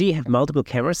have multiple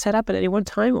cameras set up at any one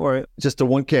time, or just the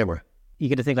one camera? You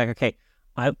got to think like, okay,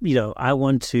 I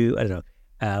want to, I don't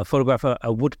know, photograph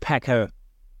a woodpecker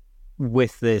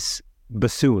with this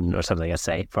bassoon or something, I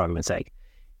say, for argument's sake.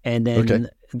 And then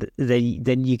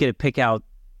then you get to pick out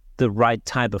the right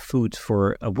type of food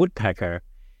for a woodpecker.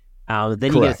 Then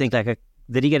Correct. you got to think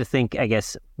then you got to think, I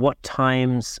guess, what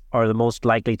times are the most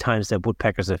likely times that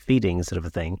woodpeckers are feeding, sort of a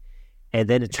thing, and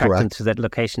then attract them to that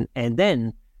location. And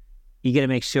then you got to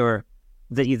make sure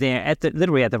that you're there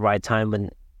literally at the right time when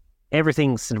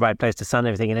everything's in the right place, the sun,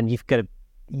 everything, and then you've got to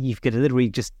literally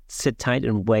just sit tight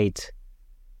and wait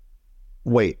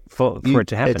for it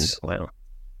to happen. Wow.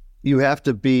 You have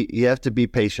to be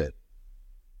patient.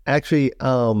 Actually,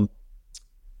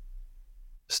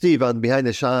 Steve on Behind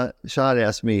the Shot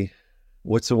asked me,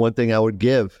 what's the one thing I would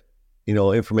give,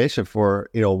 information for,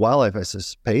 wildlife? I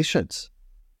says, patience,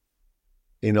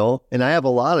 and I have a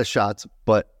lot of shots,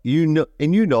 but when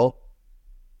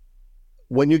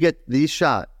you get these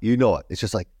shot, it. It's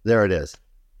just like, there it is.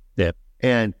 Yeah.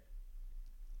 And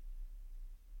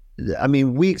I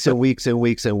mean, weeks and weeks and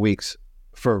weeks and weeks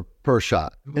per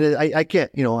shot. And I can't,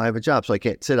 I have a job, so I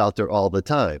can't sit out there all the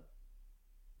time.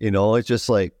 It's just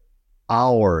like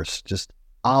just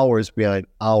hours behind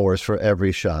hours for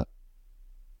every shot.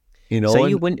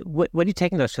 So when you're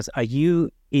taking those shots, are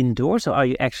you indoors or are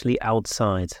you actually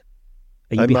outside?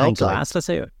 Are you behind outside. Glass, let's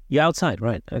say? You're outside,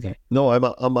 right? Okay. No,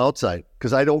 I'm outside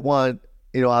because I don't want,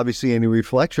 obviously any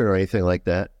reflection or anything like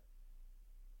that.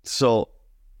 So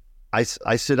I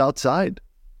sit outside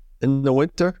in the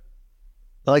winter.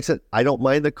 Like I said, I don't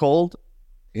mind the cold.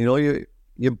 You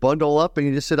bundle up and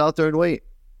you just sit out there and wait.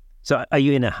 So are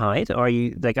you in a hide or are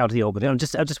you like out of the open? I'm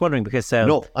just wondering because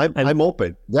no, I'm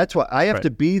open. That's why I have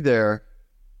to be there,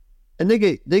 and they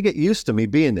get used to me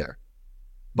being there.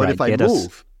 But if I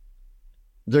move,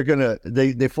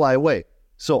 they fly away.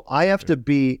 So I have to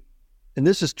be, and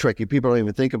this is tricky. People don't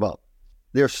even think about.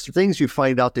 There's things you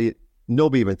find out that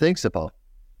nobody even thinks about.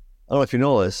 I don't know if you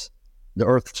know this. The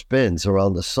Earth spins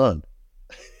around the sun.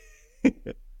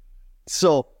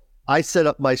 So I set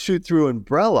up my shoot-through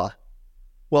umbrella.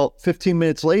 Well, 15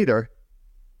 minutes later,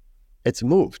 it's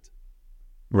moved.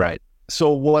 Right.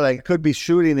 So what I could be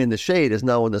shooting in the shade is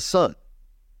now in the sun.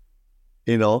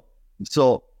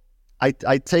 So I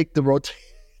take the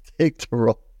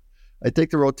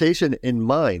rotation in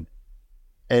mind,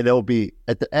 and it'll be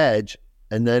at the edge,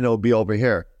 and then it'll be over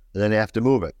here, and then I have to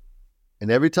move it.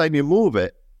 And every time you move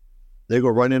it, they go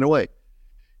running away.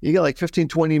 You get like 15,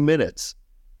 20 minutes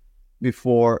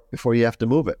before you have to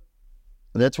move it.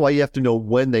 And that's why you have to know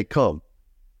when they come.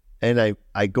 And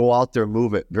I go out there and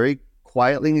move it very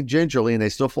quietly and gingerly, and they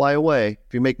still fly away.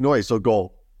 If you make noise, they'll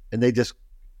go. And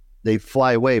they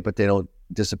fly away, but they don't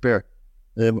disappear.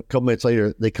 And then a couple minutes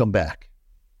later, they come back.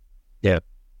 Yeah.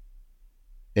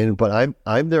 But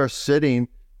I'm there sitting,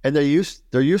 and they're used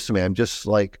to me. I'm just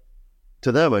like,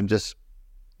 to them, I'm just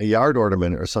a yard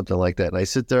ornament or something like that. And I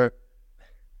sit there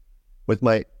with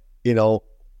my, I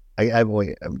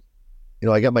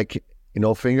got my,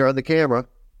 finger on the camera.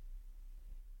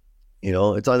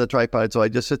 It's on the tripod, so I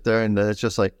just sit there, and then it's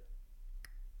just like,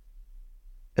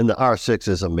 and the R6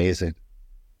 is amazing.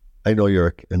 I know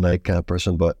you're a night kind of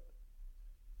person, but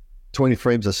 20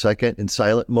 frames a second in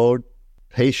silent mode.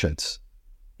 Patience.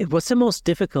 What's the most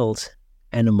difficult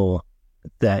animal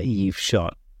that you've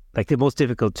shot? Like the most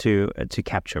difficult to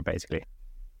capture, basically?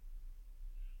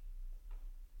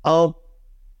 I'm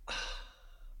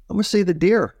going to say the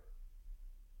deer,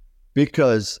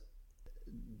 because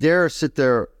deer sit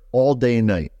there all day and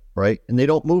night, right? And they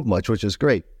don't move much, which is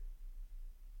great.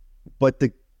 But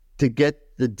to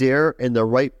get the deer in the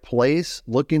right place,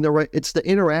 looking the right, it's the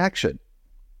interaction.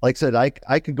 Like I said,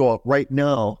 I could go up right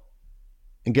now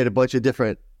and get a bunch of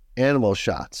different animal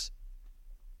shots.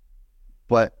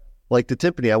 But like the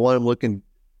Timpani, I want them looking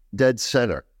dead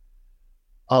center.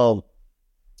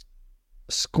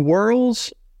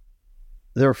 Squirrels,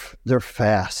 they're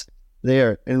fast.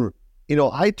 And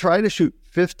I try to shoot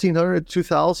 1,500,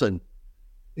 2,000,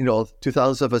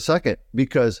 2,000 of a second,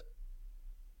 because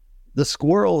the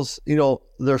squirrels,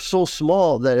 they're so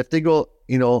small that if they go,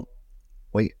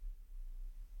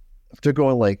 if they're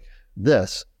going like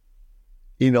this,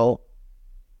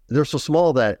 they're so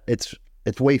small that it's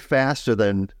way faster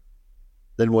than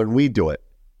when we do it.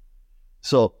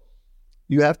 So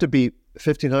you have to be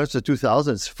 1,500s to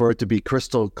 2,000s for it to be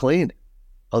crystal clean.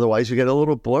 Otherwise, you get a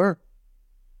little blur.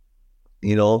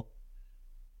 And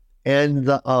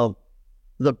the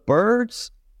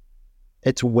birds,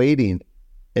 it's waiting,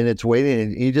 and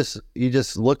you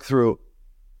just look through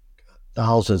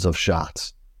thousands of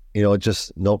shots.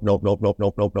 Just nope. And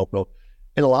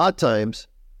a lot of times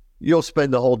you'll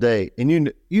spend the whole day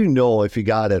and you know if you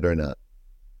got it or not.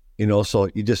 So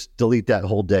you just delete that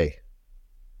whole day.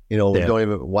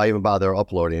 Why even bother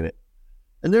uploading it?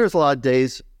 And there's a lot of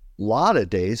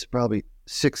days, probably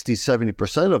 60,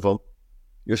 70% of them,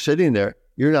 you're sitting there,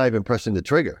 you're not even pressing the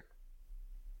trigger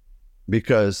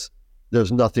because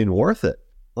there's nothing worth it.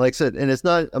 Like I said, and it's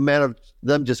not a matter of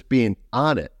them just being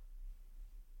on it.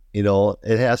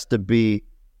 It has to be,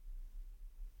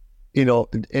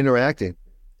 interacting.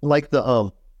 Like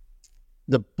the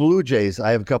Blue Jays,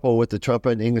 I have a couple with the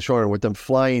trumpet and English horn, with them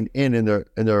flying in and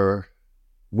their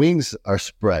wings are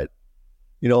spread.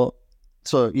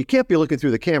 So you can't be looking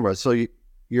through the camera. So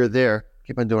you're there.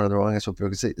 Keep on doing it wrong. That's what people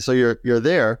can see. So you're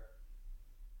there,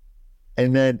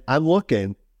 and then I'm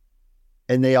looking,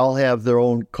 and they all have their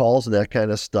own calls and that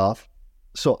kind of stuff.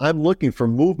 So I'm looking for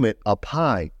movement up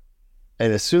high,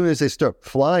 and as soon as they start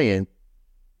flying,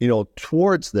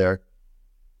 towards there,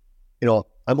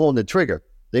 I'm holding the trigger.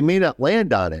 They may not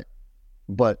land on it,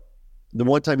 but the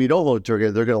one time you don't hold the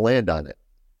trigger, they're going to land on it.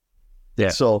 Yeah.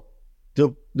 So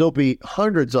there'll be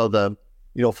hundreds of them,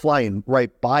 flying right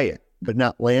by it, but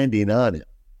not landing on it.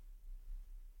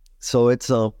 So it's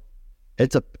a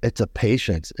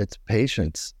patience. It's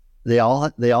patience. They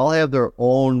all have their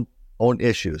own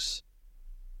issues.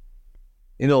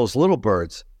 Those little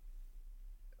birds,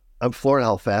 I'm floored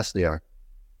how fast they are.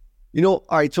 All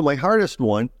right, so my hardest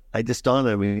one, I just dawned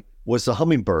on me, was the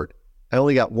hummingbird. I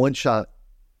only got one shot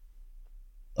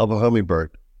of a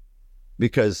hummingbird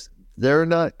because they're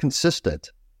not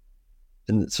consistent.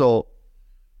 And so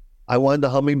I wanted the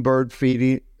hummingbird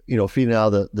feeding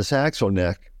out of the saxo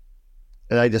neck.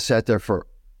 And I just sat there for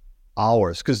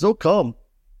hours because they'll come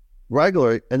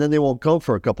regularly and then they won't come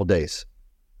for a couple days.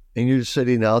 And you're just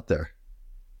sitting out there.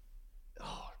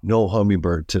 Oh, no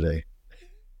hummingbird today.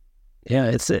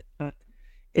 Yeah,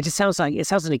 it just sounds like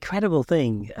an incredible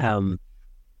thing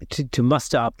to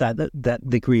muster up that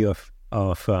degree of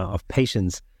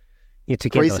patience to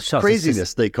get those shots.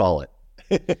 Craziness, they call it.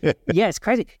 Yeah, it's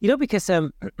crazy. Because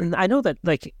I know that,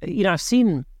 I've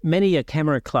seen many a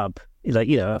camera club,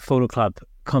 a photo club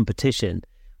competition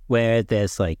where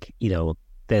there's some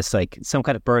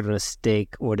kind of bird on a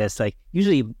stick, or there's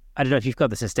usually, I don't know if you've got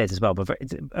this in the States as well, but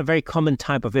it's a very common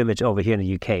type of image over here in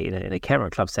the UK in a camera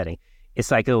club setting. It's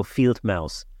like a little field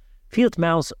mouse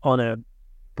on a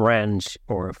branch,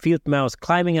 or a field mouse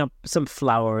climbing up some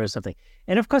flower or something.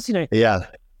 And of course, yeah,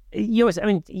 you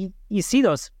see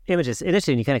those images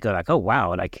initially and you kind of go like, oh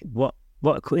wow, like what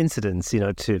a coincidence,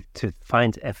 to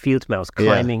find a field mouse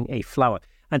climbing a flower,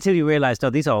 until you realize, no,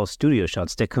 these are all studio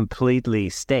shots. They're completely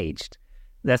staged.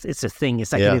 It's a thing.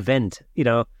 It's like an event,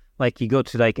 like you go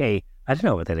to I don't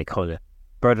know what they call it,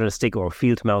 bird on a stick or a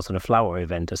field mouse on a flower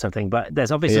event or something. But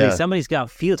there's obviously somebody's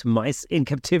got field mice in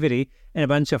captivity and a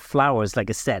bunch of flowers like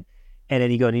a set. And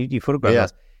then you go and you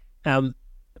photograph those.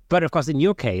 But of course, in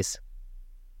your case,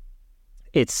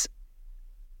 it's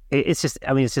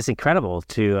just incredible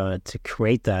to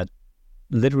create that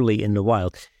literally in the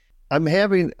wild.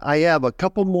 I have a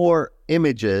couple more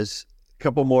images,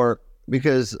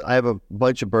 because I have a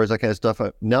bunch of birds, that kind of stuff.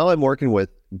 Now I'm working with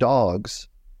dogs.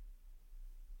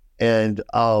 And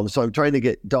so I'm trying to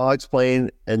get dogs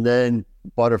playing and then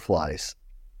butterflies.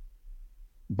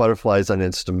 butterflies on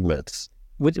instruments.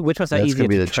 Which ones are That's easier gonna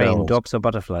be to the train, challenge. dogs or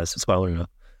butterflies? That's what I want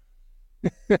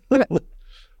to know.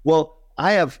 Well,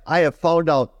 I have found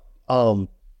out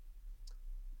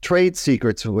trade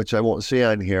secrets, which I won't say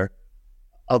on here,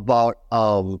 about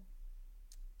how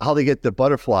they get the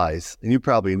butterflies, and you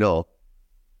probably know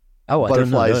Oh,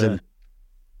 butterflies I don't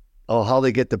know. and how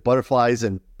they get the butterflies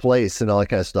in place and all that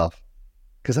kind of stuff.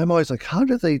 Because I'm always like, how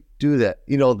do they do that?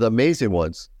 You know, the amazing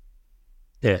ones.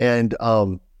 Yeah. And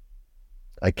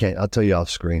I can't. I'll tell you off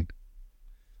screen.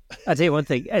 I'll tell you one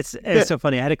thing. It's so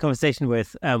funny. I had a conversation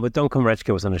with Don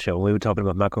Komrechka was on the show, and we were talking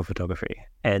about macro photography.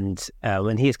 And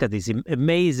when he's got these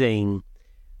amazing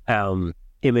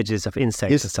images of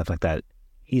insects and stuff like that,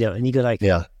 you know, and you go like,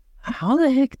 Yeah. how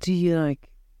the heck do you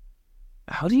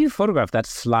how do you photograph that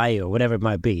fly or whatever it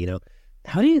might be, you know?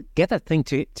 How do you get that thing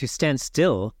to stand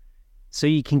still so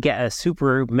you can get a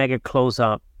super mega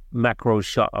close-up macro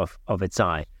shot of its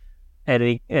eye?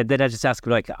 And then I just ask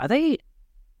him, like, are they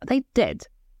dead?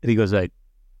 And he goes like,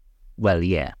 well,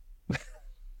 yeah.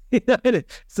 You know, and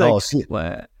it's like,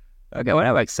 well, okay, well,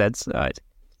 that makes sense. All right.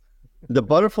 The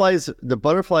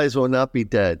butterflies will not be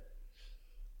dead.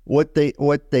 What they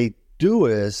do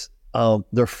is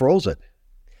they're frozen.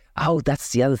 Oh,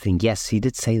 that's the other thing. Yes, he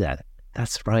did say that.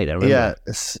 That's right. I remember. Yeah,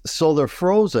 so they're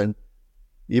frozen.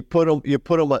 You put them.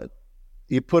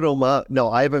 No,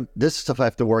 I haven't. This stuff I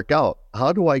have to work out.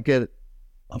 How do I get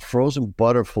a frozen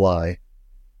butterfly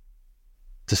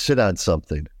to sit on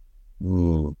something?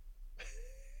 You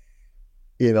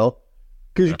know,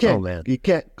 because you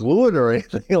can't glue it or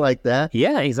anything like that.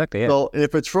 Yeah, exactly. Yeah. So and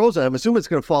if it's frozen, I'm assuming it's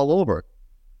going to fall over.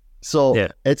 So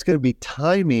it's going to be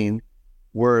timing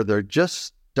where they're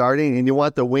just starting, and you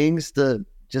want the wings to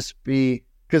just be,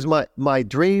 because my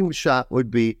dream shot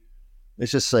would be,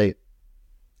 let's just say,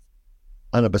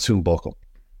 on a bassoon vocal.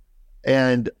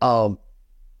 And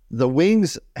the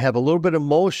wings have a little bit of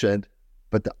motion,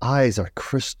 but the eyes are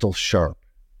crystal sharp.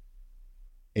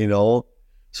 You know?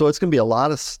 So it's going to be a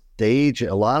lot of staging.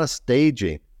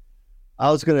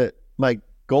 My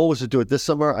goal was to do it this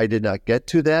summer. I did not get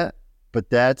to that, but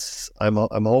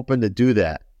I'm hoping to do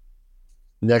that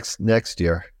next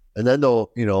year. And then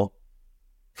they'll, you know,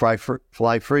 fly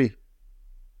free.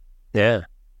 Yeah.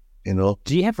 You know?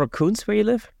 Do you have raccoons where you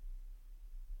live?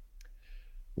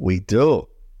 We do.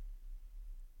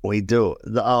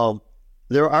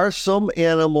 There are some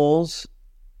animals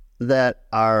that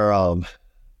are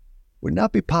would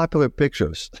not be popular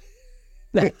pictures.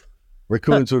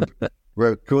 Raccoons would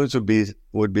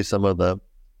be some of them.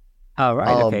 Oh,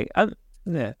 right. Okay.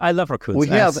 Yeah, I love raccoons.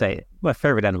 I have to say, my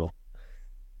favorite animal.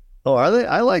 Oh, are they?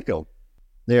 I like them.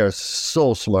 They are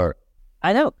so smart.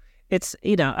 I know. It's,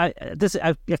 you know, I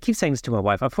keep saying this to my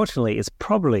wife. Unfortunately, it's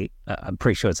probably, I'm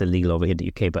pretty sure it's illegal over here in the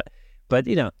UK, but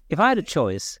you know, if I had a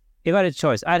choice,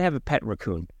 I'd have a pet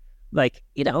raccoon. Like,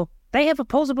 you know, they have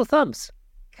opposable thumbs.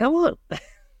 Come on.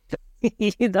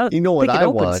 You know what I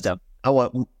want? Stuff.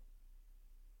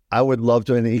 I would love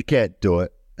to, and you can't do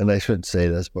it, and I shouldn't say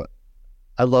this, but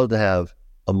I'd love to have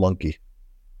a monkey.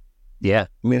 Yeah.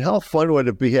 I mean, how fun would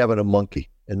it be having a monkey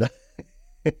in the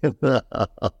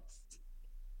house?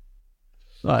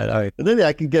 Right. And then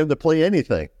I can get him to play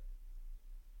anything.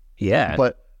 Yeah.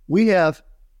 But we have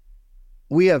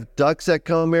ducks that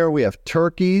come here. We have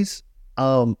turkeys.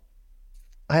 I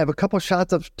have a couple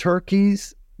shots of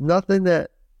turkeys. Nothing that's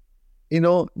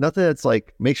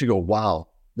like makes you go, wow.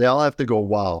 They all have to go,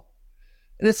 wow.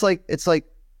 And it's like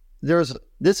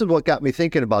this is what got me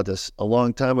thinking about this a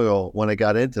long time ago when I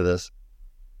got into this.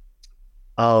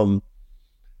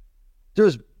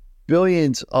 There's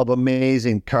billions of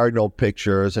amazing cardinal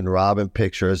pictures and robin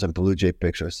pictures and blue jay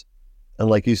pictures. And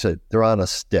like you said, they're on a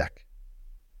stick.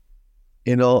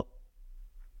 You know,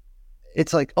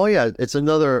 it's like, oh yeah, it's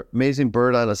another amazing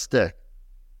bird on a stick.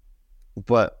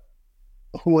 But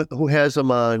who has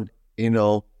them on, you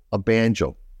know, a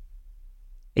banjo?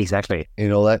 Exactly. You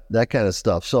know, that kind of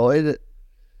stuff. So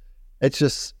it's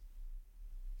just,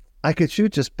 I could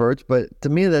shoot just birds, but to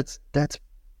me that's,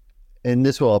 and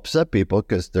this will upset people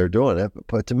because they're doing it,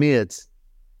 but to me it's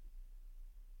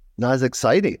not as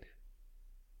exciting.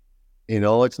 You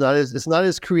know, it's not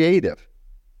as creative.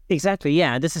 Exactly.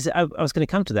 Yeah. This is, I was going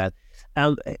to come to that,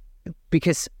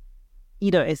 because,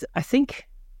 you know, I think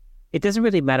it doesn't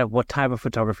really matter what type of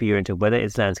photography you're into, whether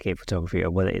it's landscape photography or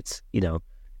whether it's, you know,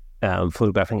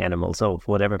 photographing animals or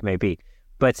whatever it may be.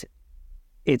 But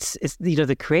it's you know,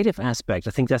 the creative aspect,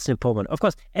 I think that's an important one. Of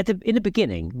course, in the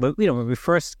beginning, but you know, when we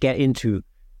first get into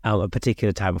a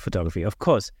particular type of photography, of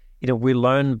course, you know, we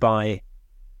learn by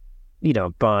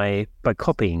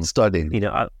copying, studying. You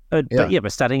know, by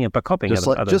studying and by copying.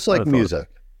 Just like music.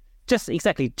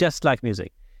 just like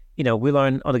music. We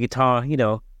learn on the guitar.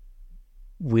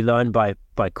 We learn by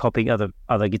copying other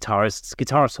guitarists'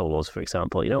 guitar solos, for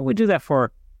example. We do that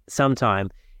for some time,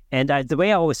 and the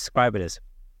way I always describe it is,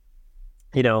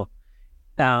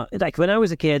 like when I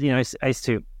was a kid, I used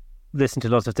to listen to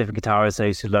lots of different guitarists. I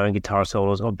used to learn guitar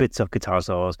solos or bits of guitar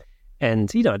solos, and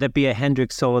there'd be a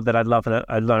Hendrix solo that I'd love, and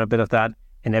I'd learn a bit of that,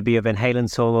 and there'd be a Van Halen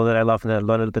solo that I love, and I'd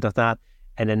learn a little bit of that,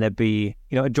 and then there'd be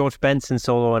a George Benson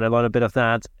solo, and I learn a bit of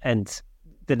that, and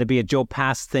then there'd be a Joe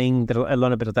Pass thing that I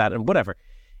learn a bit of that, and whatever.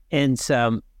 And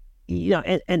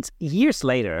and years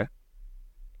later,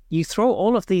 you throw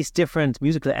all of these different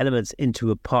musical elements into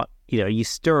a pot. You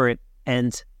stir it,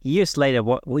 and years later,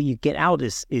 what you get out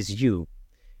is you,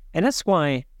 and that's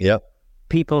why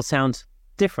people sound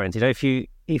different. If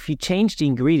you change the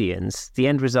ingredients, the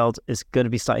end result is going to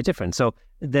be slightly different. So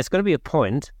there's going to be a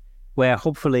point where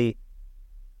hopefully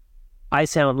I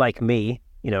sound like me.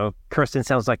 Kirsten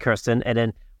sounds like Kirsten, and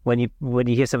then when you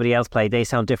hear somebody else play, they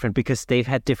sound different because they've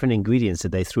had different ingredients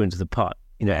that they threw into the pot,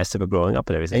 as they were growing up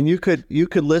and everything. And you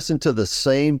could listen to the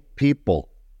same people.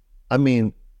 I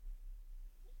mean,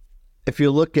 if you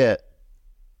look at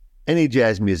any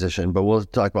jazz musician, but we'll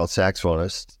talk about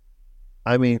saxophonists,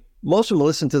 I mean, most of them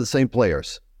listen to the same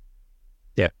players.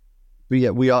 Yeah. But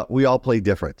yet we all play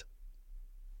different.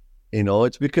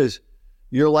 It's because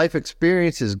your life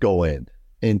experiences go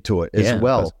into it as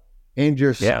well. And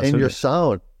your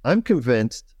sound. I'm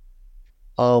convinced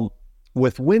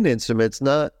with wind instruments,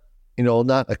 not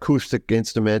acoustic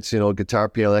instruments, guitar,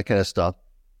 piano, that kind of stuff,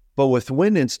 but with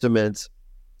wind instruments,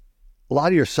 a lot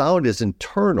of your sound is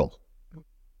internal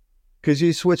because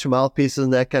you switch mouthpieces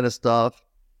and that kind of stuff.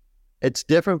 It's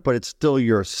different, but it's still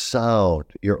your sound,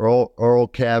 your oral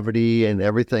cavity and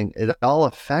everything. It all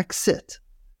affects it,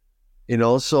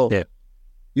 so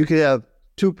you could have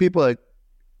two people that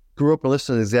grew up and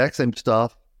listened to the exact same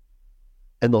stuff,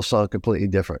 and they'll sound completely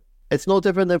different. It's no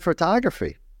different than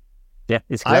photography. Yeah,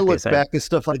 it's exactly I look back at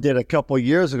stuff I did a couple of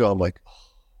years ago. I'm like,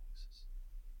 this is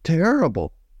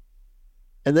terrible.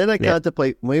 And then I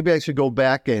contemplate, maybe I should go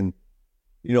back and,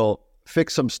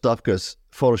 fix some stuff because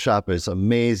Photoshop is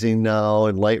amazing now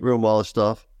and Lightroom, all this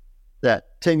stuff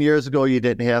that 10 years ago you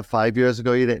didn't have, 5 years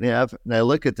ago you didn't have. And I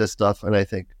look at this stuff and I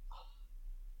think,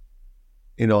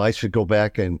 I should go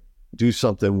back and do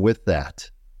something with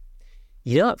that.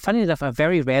 Funny enough, I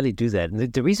very rarely do that.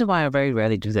 And the reason why I very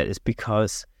rarely do that is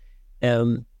because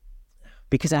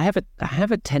I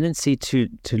have a tendency to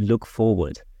look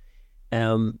forward.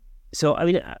 So I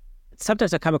mean,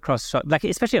 sometimes I come across, like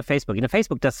especially on Facebook.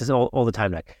 Facebook does this all the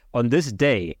time. Like on this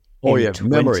day in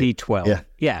 2012, and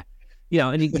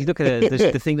you look at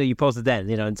the thing that you posted then.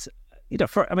 It's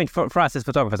for us as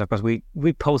photographers, of course,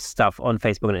 we post stuff on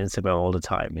Facebook and Instagram all the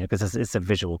time, because it's a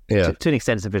visual. To an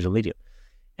extent, it's a visual medium.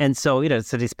 And so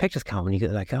so these pictures come and you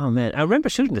get like, oh man, I remember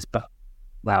shooting this, but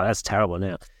wow, that's terrible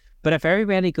now. But I very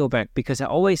rarely go back because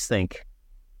I'm always thinking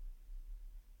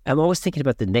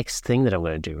about the next thing that I'm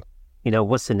going to do.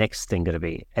 What's the next thing going to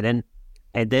be? And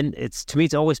then it's, to me,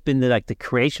 it's always been the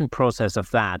creation process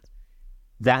of that.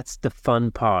 That's the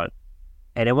fun part.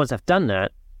 And then once I've done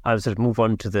that, I'll sort of move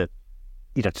on to the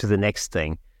next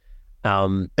thing.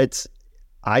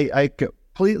 I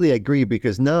completely agree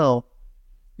because now,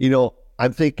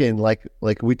 I'm thinking like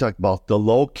we talked about the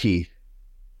low key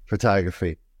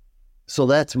photography. So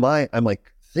I'm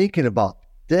like thinking about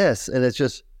this, and it's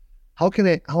just, how can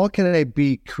I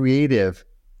be creative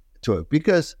to it?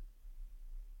 Because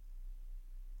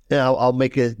I'll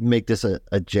make this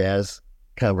a jazz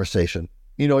conversation.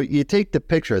 You take the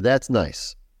picture, that's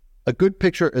nice. A good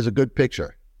picture is a good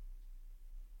picture.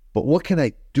 But what can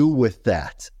I do with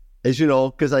that? As you know,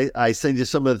 because I send you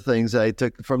some of the things I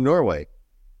took from Norway.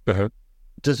 Uh-huh.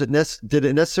 Did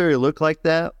it necessarily look like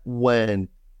that when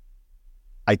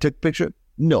I took a picture?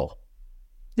 No.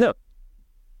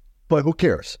 But who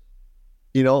cares?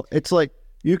 It's like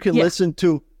you can listen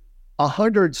to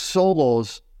 100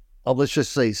 solos of, let's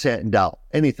just say, Satin Dow,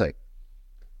 anything.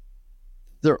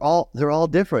 They're all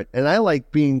different, and I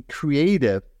like being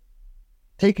creative.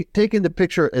 Taking the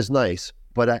picture is nice,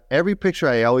 but every picture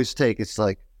I always take, it's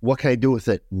like, what can I do with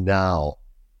it now?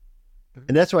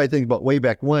 And that's why I think about way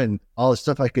back when, all the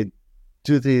stuff I could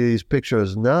do to these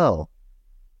pictures now.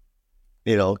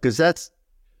 Because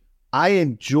I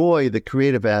enjoy the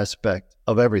creative aspect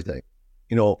of everything.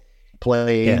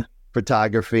 Playing,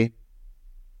 photography.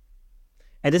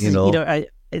 And this is,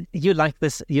 you like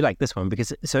this one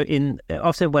because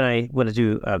often when I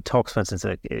do talks, for instance,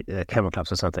 at camera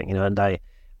clubs or something, and I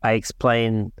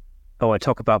explain, I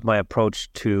talk about my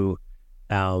approach to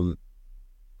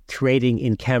creating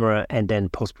in camera and then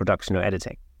post-production or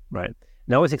editing, right?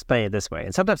 And I always explain it this way.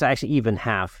 And sometimes I actually even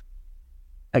have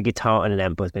a guitar and an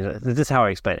amp with me. This is how I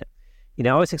explain it. I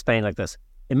always explain it like this.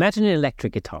 Imagine an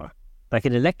electric guitar. Like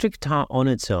an electric guitar on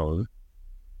its own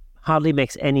hardly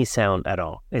makes any sound at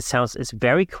all. It's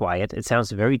very quiet. It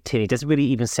sounds very tinny. It doesn't really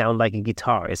even sound like a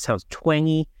guitar. It sounds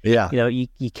twangy. Yeah.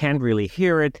 You can't really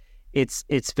hear it. It's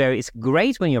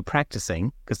great when you're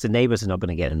practicing because the neighbors are not going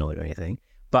to get annoyed or anything.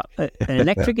 But an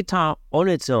electric guitar on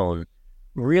its own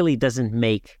really doesn't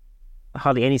make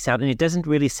hardly any sound, and it doesn't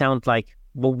really sound like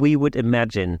what we would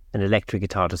imagine an electric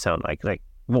guitar to sound like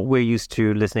what we're used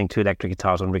to listening to electric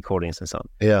guitars on recordings and so on.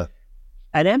 Yeah.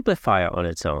 An amplifier on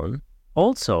its own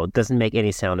also doesn't make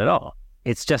any sound at all.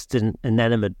 It's just an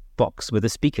inanimate box with a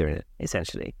speaker in it,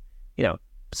 essentially.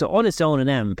 So on its own, an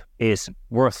amp is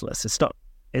worthless. It's not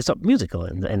musical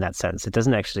in that sense. It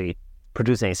doesn't actually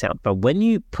produce any sound. But when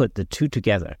you put the two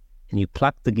together and you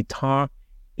plug the guitar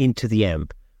into the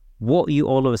amp, what you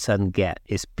all of a sudden get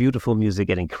is beautiful music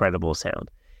and incredible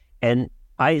sound. And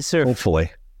I sort of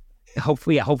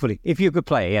hopefully, if you could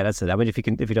play, yeah, that's it. I mean, if you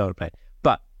don't want to play,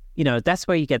 but that's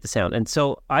where you get the sound. And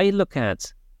so I look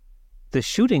at the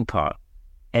shooting part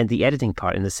and the editing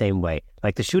part in the same way.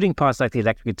 Like the shooting part's like the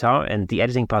electric guitar, and the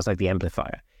editing part's like the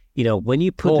amplifier. When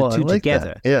you put the two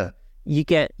together, you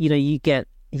get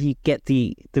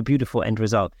the beautiful end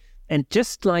result. And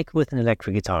just like with an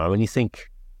electric guitar, when you think,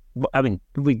 I mean,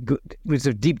 we're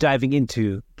sort of deep diving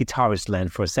into guitarist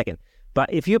land for a second.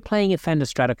 But if you're playing a Fender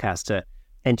Stratocaster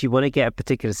and you want to get a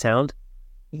particular sound,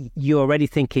 you're already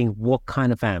thinking, what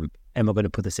kind of amp am I going to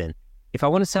put this in? If I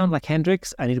want to sound like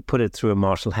Hendrix, I need to put it through a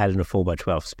Marshall head and a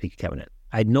 4x12 speaker cabinet.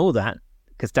 I know that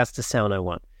because that's the sound I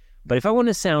want. But if I want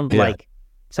to sound like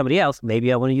somebody else,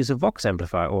 maybe I want to use a Vox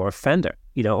amplifier or a Fender,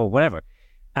 or whatever.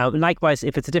 Likewise,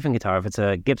 if it's a different guitar, if it's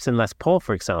a Gibson Les Paul,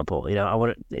 for example,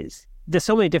 there's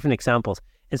so many different examples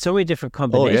and so many different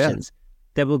combinations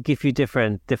that will give you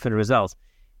different results.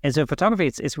 And so in photography,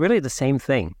 it's really the same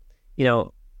thing.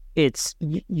 It's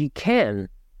you can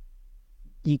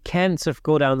sort of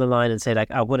go down the line and say, like,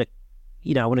 I want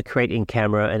to create in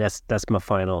camera, and that's my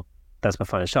final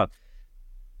shot.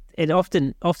 And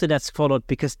often that's followed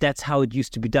because that's how it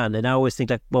used to be done. And I always think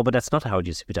like, well, but that's not how it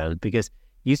used to be done, because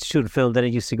you used to shoot a film, then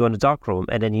it used to go in the darkroom,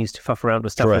 and then you used to fuff around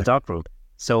with stuff in the darkroom.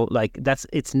 So like that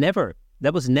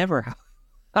was never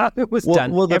how it was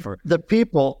done. Well, ever. The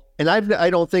people, and I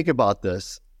don't think about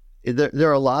this. There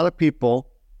are a lot of people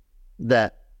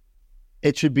that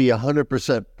it should be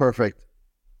 100% perfect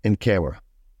in camera,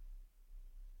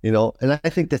 and I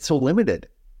think that's so limited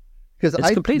because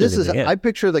I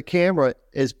picture the camera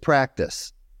as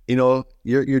practice.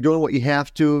 You're doing what you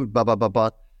have to, blah blah blah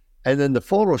blah, and then the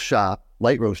Photoshop,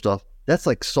 Lightroom stuff, that's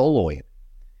like soloing.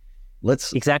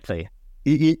 Exactly.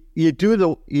 You do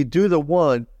the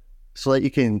one so that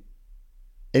you can,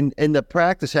 and the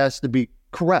practice has to be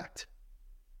correct,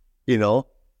 and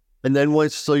then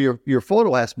your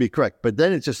photo has to be correct. But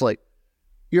then it's just like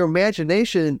your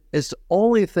imagination is the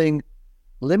only thing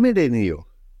limiting you.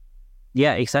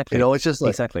 Yeah, exactly. It's just like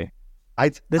exactly.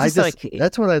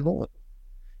 That's what I want.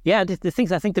 Yeah, the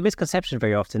things I think the misconception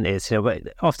very often is,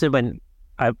 often when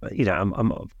I'm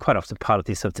quite often part of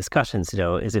these sort of discussions,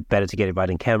 is it better to get it right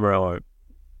in camera or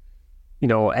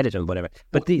edit or whatever?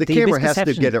 But the camera has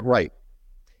to get it right.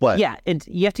 What? Yeah, and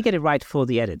you have to get it right for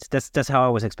the edits. That's how I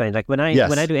always explain. Like when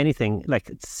I do anything,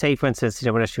 like say for instance,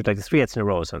 when I shoot like the 3 edits in a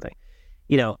row or something,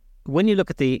 when you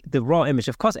look at the raw image,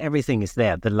 of course everything is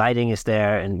there. The lighting is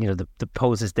there, and the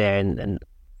pose is there, and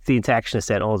the interaction is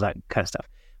there, and all that kind of stuff.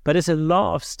 But there's a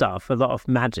lot of stuff, a lot of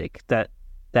magic that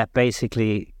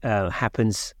basically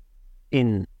happens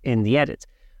in the edit.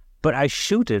 But I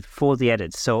shoot it for the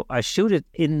edit, so I shoot it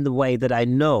in the way that I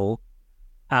know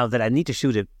that I need to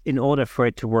shoot it in order for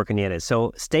it to work in the edit.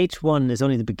 So stage one is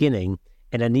only the beginning,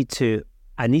 and I need to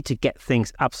get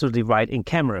things absolutely right in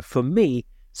camera for me,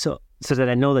 so that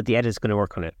I know that the edit is going to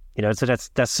work on it. So that's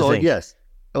the thing. Yes.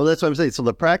 Oh, that's what I'm saying. So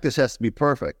the practice has to be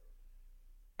perfect,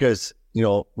 because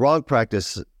wrong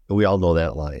practice, we all know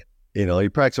that line. You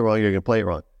practice it wrong, you're going to play it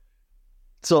wrong.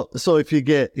 So if you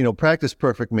get practice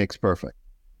perfect makes perfect,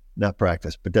 not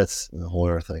practice, but that's a whole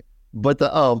other thing. But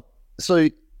so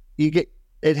you get.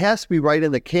 It has to be right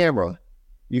in the camera.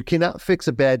 You cannot fix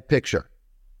a bad picture.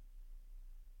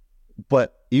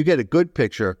 But you get a good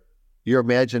picture, your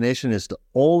imagination is the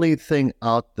only thing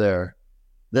out there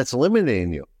that's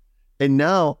limiting you. And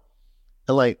now,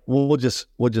 like, we'll just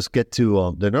get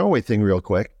to the Norway thing real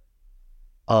quick,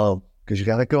 because you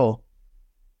gotta go.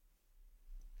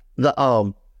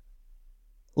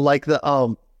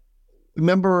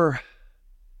 Remember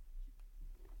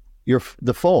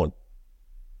the phone?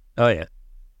 Oh yeah.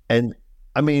 And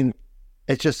I mean,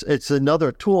 it's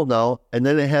another tool now. And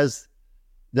then it has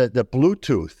the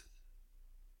Bluetooth,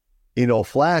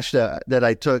 flash that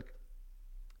I took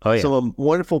some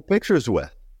wonderful pictures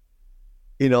with.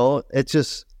 It's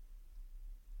just,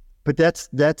 but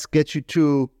that's gets you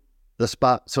to the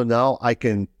spot. So now I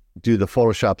can do the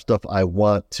Photoshop stuff I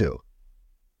want to,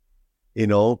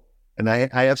 and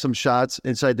I have some shots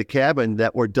inside the cabin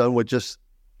that were done with just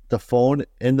the phone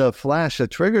and the flash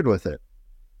that triggered with it.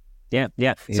 Yeah.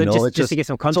 So just to get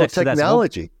some context to that,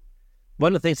 technology.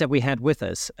 One of the things that we had with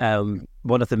us,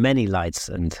 one of the many lights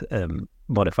and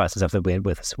modifiers and stuff that we had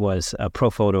with us was a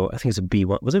Profoto. I think it's a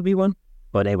B1. Was it B1?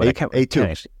 Or an A1?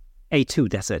 A2. A2,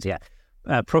 that's it, yeah.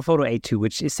 Profoto A2,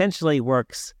 which essentially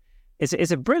works,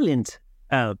 it's a brilliant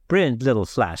little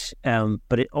flash,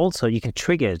 but it also, you can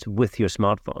trigger it with your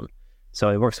smartphone. So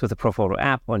it works with the Profoto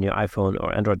app on your iPhone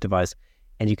or Android device,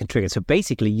 and you can trigger it. So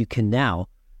basically, you can now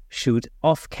shoot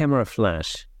off-camera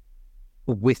flash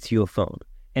with your phone.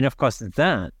 And of course,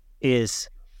 that is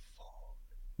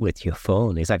with your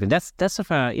phone. Exactly. That's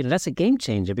a game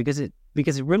changer because it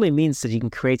really means that you can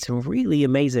create some really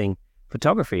amazing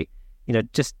photography,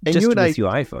 just with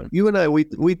your iPhone. You and I,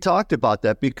 we talked about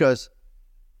that because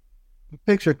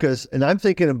and I'm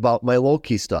thinking about my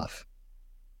low-key stuff.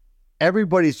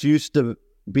 Everybody's used to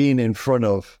being in front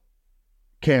of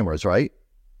cameras, right?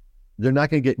 They're not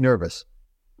going to get nervous.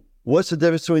 What's the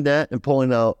difference between that and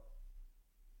pulling out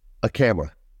a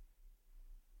camera?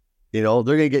 They're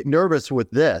going to get nervous with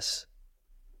this.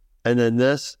 And then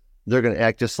this, they're going to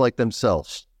act just like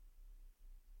themselves.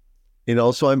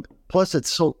 So plus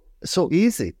it's so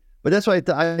easy. But that's why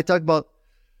I talk about,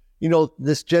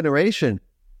 this generation,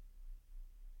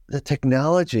 the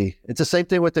technology. It's the same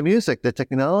thing with the music. The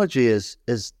technology is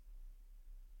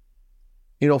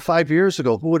 5 years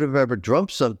ago, who would have ever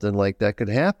dreamt something like that could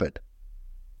happen?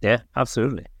 Yeah,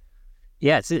 absolutely.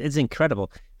 Yeah, it's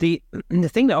incredible. The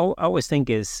thing that I always think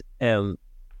is, the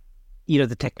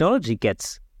technology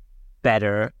gets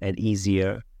better and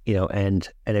easier, and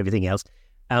everything else.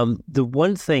 The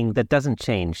one thing that doesn't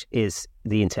change is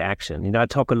the interaction. I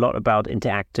talk a lot about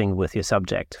interacting with your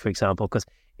subject, for example, because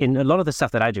in a lot of the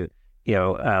stuff that I do,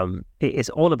 it's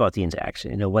all about the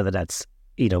interaction. Whether that's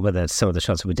some of the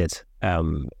shots we did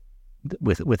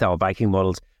with our Viking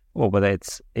models, or whether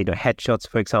it's headshots,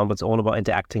 for example, it's all about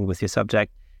interacting with your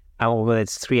subject, or whether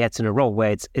it's 3 heads in a row,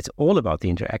 where it's all about the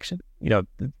interaction.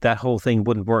 That whole thing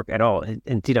wouldn't work at all.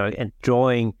 And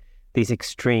drawing these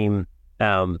extreme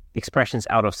expressions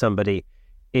out of somebody,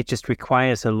 it just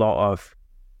requires a lot of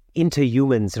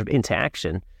interhuman sort of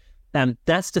interaction. And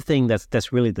that's the thing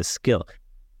that's really the skill.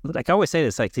 Like I always say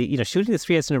this, like shooting the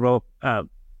 3 heads in a row,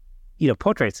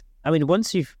 portraits. I mean,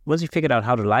 once you've figured out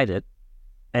how to light it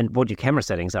and what your camera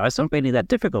settings are, it's not really that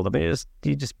difficult. I mean,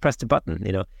 you just press the button,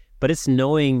 But it's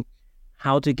knowing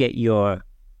how to get your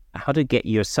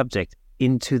subject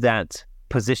into that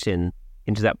position,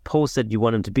 into that pose that you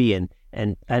want them to be in,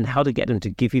 and how to get them to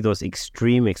give you those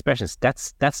extreme expressions.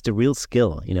 That's the real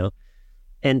skill,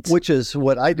 And which is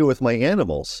what I do with my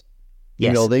animals.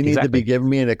 Yes, they need exactly. to be giving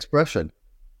me an expression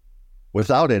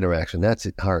without interaction. That's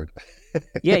hard.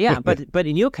 yeah. But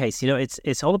in your case,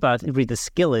 it's all about really the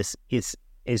skill is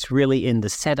really in the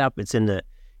setup. It's in the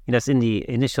it's in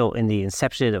the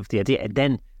inception of the idea, and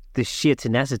then the sheer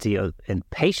tenacity and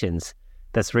patience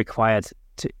that's required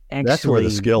to actually that's where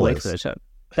the skill wait is. for the shot.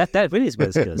 That really is where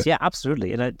the skill is. Yeah,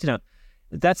 absolutely. And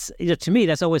that's to me,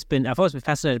 I've always been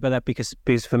fascinated by that because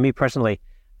for me personally,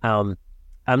 I'm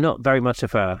not very much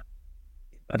of a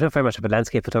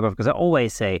landscape photographer, because I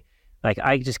always say, like,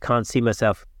 I just can't see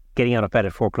myself getting out of bed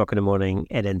at 4 o'clock in the morning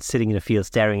and then sitting in a field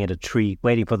staring at a tree,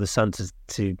 waiting for the sun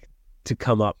to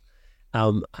come up.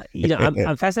 I'm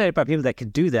fascinated by people that can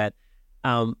do that.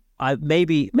 I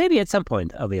maybe at some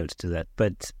point I'll be able to do that,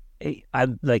 but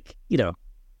I'm like,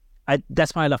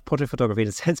 that's why I love portrait photography in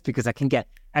a sense, because I can get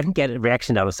a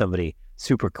reaction out of somebody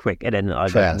super quick, and then I'll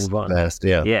move on. Fast,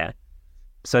 yeah. Yeah.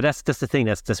 So that's the thing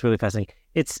that's really fascinating.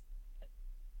 It's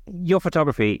your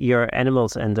photography, your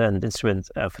animals and instrument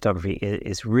photography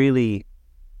is really,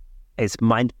 it's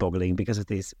mind-boggling because of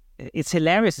these. It's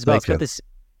hilarious as well.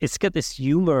 It's got this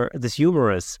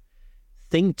humorous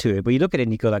thing to it, but you look at it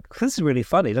and you go like, this is really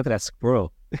funny. Look at that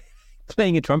squirrel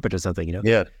playing a trumpet or something,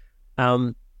 Yeah.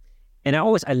 And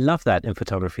I love that in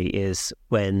photography is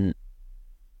when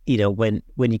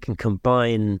you can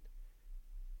combine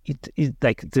it,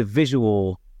 like the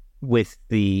visual with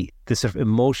the sort of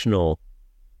emotional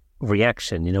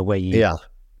reaction, where you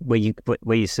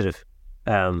sort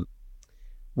of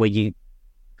where you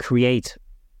create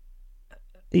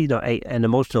an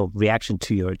emotional reaction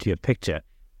to your picture,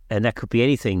 and that could be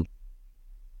anything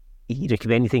It could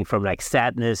be anything from like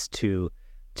sadness to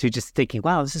just thinking,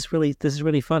 wow, this is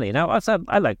really funny. And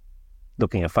I like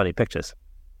looking at funny pictures.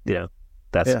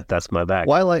 That's my bag.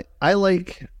 Well, I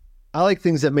like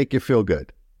things that make you feel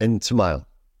good and smile.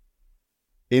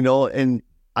 And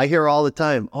I hear all the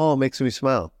time, oh, it makes me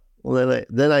smile. Well,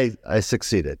 then I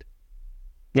succeeded.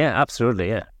 Yeah, absolutely.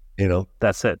 Yeah.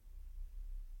 That's it.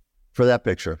 For that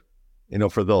picture,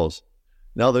 for those.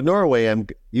 Now the Norway,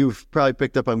 you've probably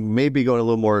picked up, I'm maybe going a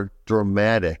little more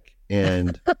dramatic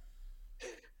and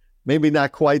maybe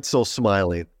not quite so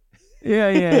smiling.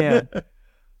 Yeah.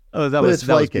 Oh, that was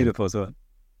beautiful. So,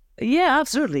 yeah,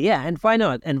 absolutely. Yeah. And why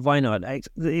not? That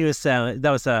was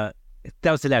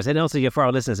hilarious. And also for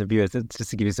our listeners and viewers,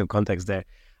 just to give you some context there,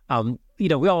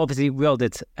 we all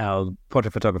did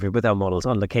portrait photography with our models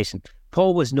on location.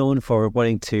 Paul was known for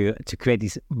wanting to create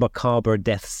these macabre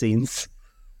death scenes.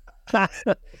 How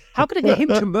could I get him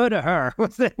to murder her?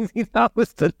 That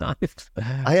was the knife.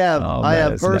 I have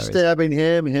her hilarious. Stabbing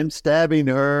him stabbing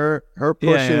her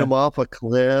pushing him off a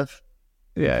cliff.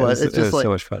 Yeah, but it's just like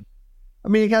so much fun. I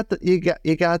mean, you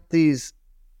got these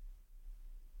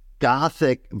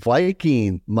Gothic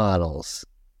Viking models.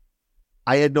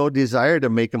 I had no desire to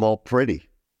make them all pretty.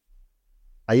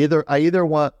 I either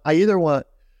want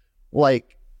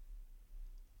like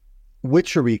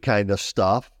witchery kind of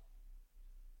stuff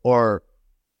or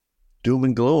doom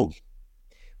and gloom.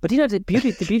 But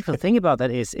the beautiful thing about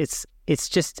that is it's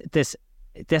just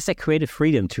there's a creative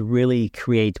freedom to really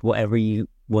create whatever you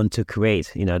want to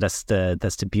create. That's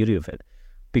the beauty of it.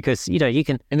 Because you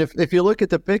can. And if you look at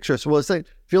the pictures,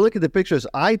 if you look at the pictures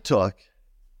I took,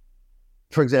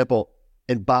 for example,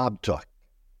 and Bob took,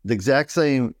 the exact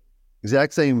same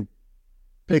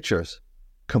pictures,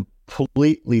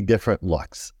 completely different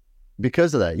looks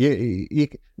because of that. You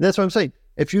that's what I'm saying.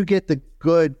 If you get the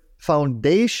good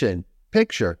foundation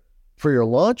picture for your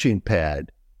launching pad,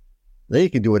 then you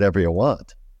can do whatever you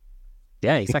want.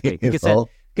 Yeah, exactly.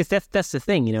 Because that's the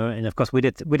thing, and of course we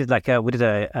did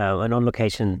an on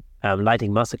location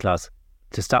lighting masterclass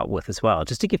to start with as well,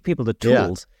 just to give people the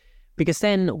tools. Yeah. Because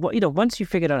then, once you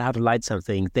figured out how to light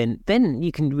something, then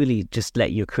you can really just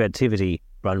let your creativity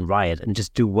run riot and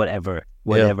just do whatever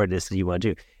it is that you want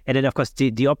to do. And then, of course,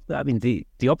 the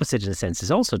opposite in a sense is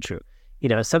also true.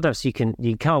 Sometimes you can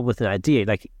come up with an idea.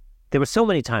 Like there were so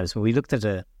many times when we'd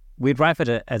arrive at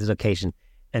a location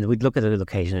and we'd look at the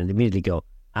location and immediately go,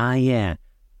 yeah,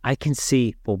 I can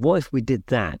see, well, what if we did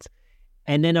that?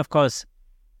 And then, of course,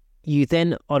 you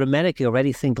then automatically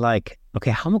already think like,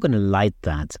 okay, how am I going to light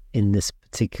that in this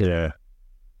particular,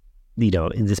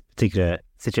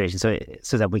 situation?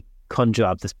 So that we conjure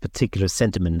up this particular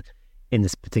sentiment in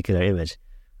this particular image.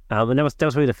 And that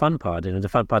was really the fun part. The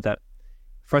fun part that,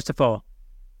 first of all,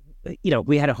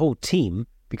 we had a whole team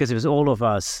because it was all of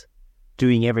us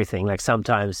doing everything. Like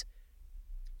sometimes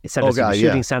you'd be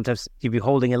shooting, sometimes you'd be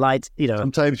holding a light,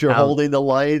 Sometimes you're holding the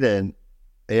light and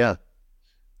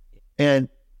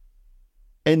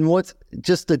what's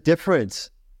just the difference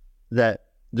that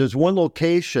there's one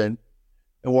location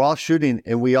and we're all shooting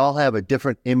and we all have a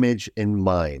different image in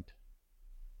mind.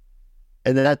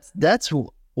 And that's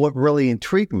what really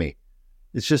intrigued me.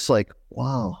 It's just like,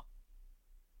 wow.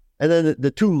 And then the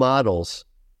two models,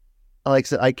 like I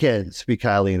said, I can't speak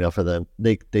highly enough of them.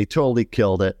 They totally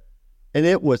killed it. And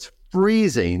it was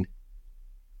freezing,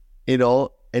 and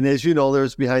as you know,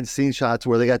 there's behind the scenes shots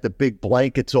where they got the big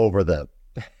blankets over them,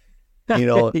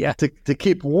 to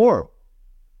keep warm.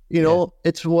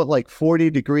 It's like 40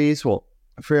 degrees,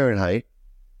 Fahrenheit.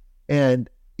 And,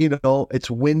 it's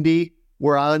windy.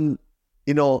 We're on,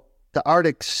 the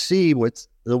Arctic Sea with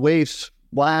the waves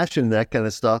splashing and that kind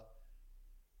of stuff.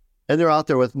 And they're out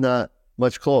there with not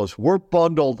much clothes. We're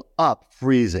bundled up,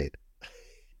 freezing,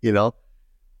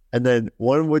 And then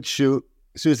one would shoot.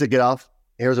 As soon as they get off,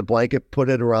 here's a blanket, put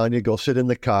it around you, go sit in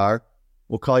the car.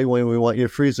 We'll call you when we want you to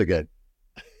freeze again.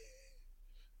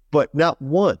 But not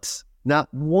once.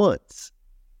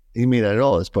 You mean I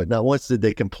know this, but not once did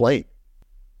they complain.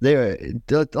 They were,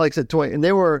 like I said, and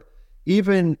they were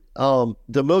even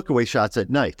the Milky Way shots at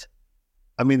night.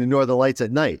 I mean, the Northern Lights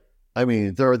at night. I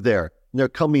mean, they're there. They're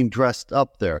coming dressed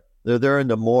up there. They're there in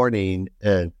the morning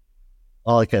and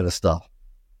all that kind of stuff.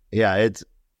 Yeah, it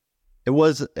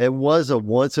was a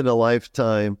once in a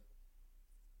lifetime,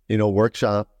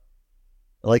 workshop.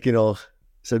 Like,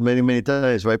 said many, many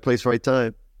times, right place, right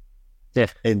time. Yeah.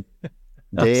 And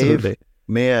Dave,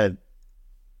 man,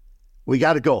 we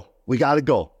got to go.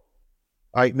 All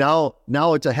right. Now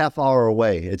it's a half hour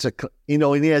away. It's and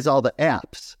he has all the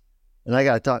apps and I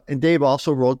got to talk. And Dave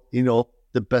also wrote,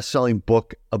 the best-selling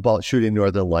book about shooting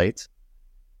Northern Lights.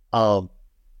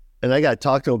 and I got to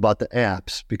talk to him about the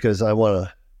apps because I want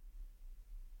to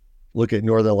look at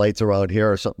northern lights around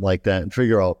here or something like that and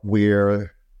figure out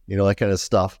where, that kind of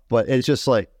stuff. But it's just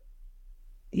like,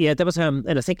 yeah, there was and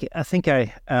I think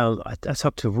I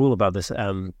talked to Rule about this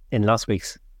in last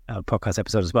week's podcast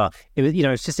episode as well. It was,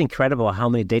 it's just incredible how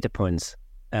many data points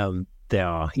there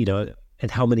are,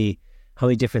 and how many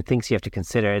different things you have to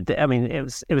consider. I mean, it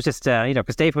was just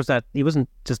because Dave he wasn't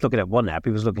just looking at one app;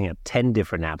 he was looking at 10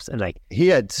 different apps, and like he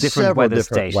had different several weather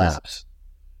different stations. apps.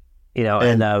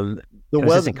 And the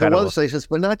weather stations,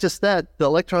 but not just that, the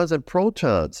electrons and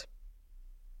protons,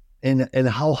 and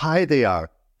how high they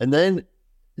are, and then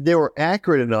they were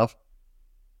accurate enough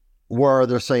where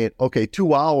they're saying, okay,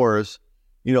 2 hours,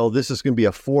 this is going to be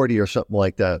a 40 or something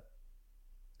like that.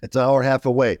 It's an hour and a half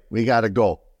away. We got to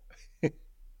go.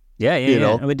 Yeah.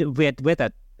 I mean, we had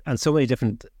that on so many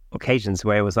different occasions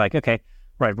where it was like, okay,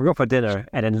 right, we're going for dinner,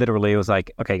 and then literally it was like,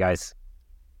 okay, guys,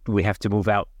 we have to move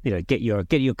out. Get your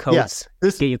coats,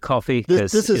 get your coffee.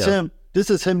 This is him. This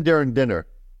is him during dinner.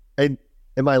 And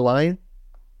am I lying?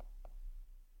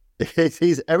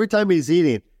 He's every time he's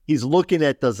eating, he's looking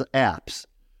at those apps,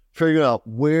 figuring out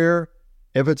where,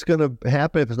 if it's going to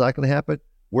happen, if it's not going to happen,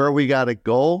 where we got to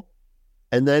go.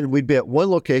 And then we'd be at one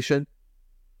location,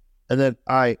 and then,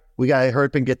 all right, we got to hurry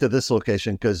up and get to this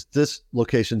location because this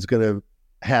location's going to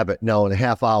have it now in a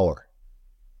half hour.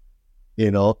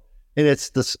 And it's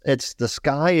the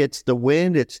sky, it's the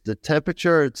wind, it's the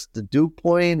temperature, it's the dew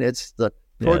point, it's the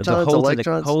protons, the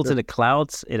electrons, holes in the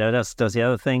clouds. That's the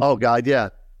other thing. Oh God, yeah.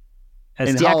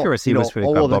 And the accuracy was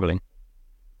pretty boggling.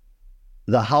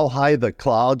 How high the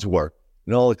clouds were.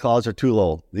 The clouds are too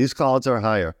low. These clouds are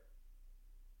higher.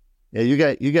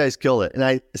 Yeah, you guys killed it. And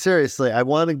I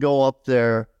want to go up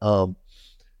there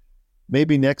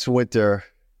maybe next winter.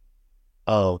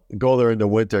 Go there in the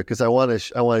winter because I want to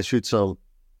shoot some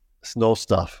snow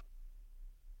stuff.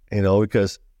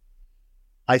 Because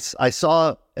I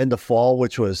saw in the fall,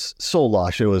 which was so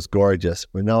lush, it was gorgeous.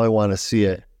 But now I want to see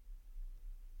it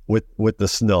with the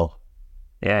snow.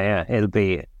 Yeah, it'll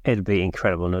be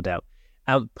incredible, no doubt.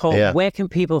 Paul, where can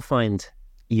people find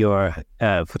your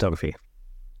photography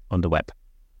on the web?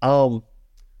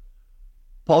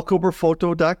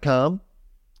 PaulKoberPhoto.com.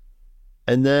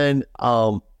 And then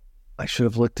I should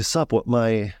have looked this up, what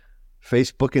my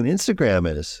Facebook and Instagram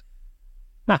is.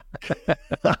 I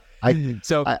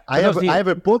have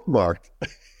it bookmarked.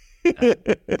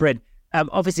 Brett,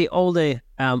 obviously all the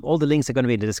links are going to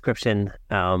be in the description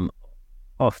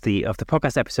of the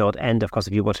podcast episode, and of course,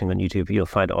 if you're watching on YouTube, you'll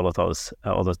find all those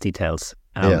details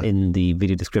in the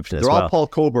video description as well. They're all Paul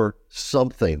Kober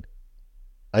something.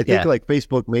 I think like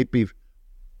Facebook may be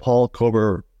Paul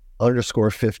Kober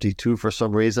 _52 for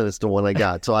some reason. It's the one I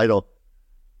got, so I don't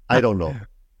know.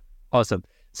 Awesome.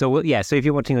 So so if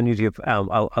you're watching on YouTube,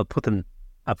 I'll put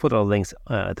all the links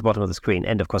at the bottom of the screen,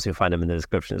 and of course you'll find them in the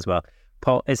description as well.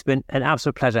 Paul, it's been an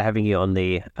absolute pleasure having you on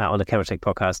the Camera Shake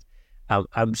podcast.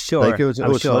 I'm sure. Thank you. It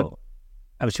was fun.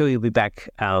 I'm sure you'll be back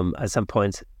at some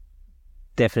point.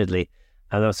 Definitely.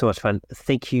 That was so much fun.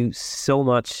 Thank you so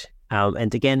much.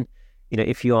 And again,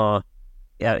 if you are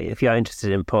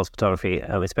interested in Paul's photography,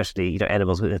 especially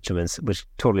animals with instruments, which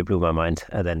totally blew my mind,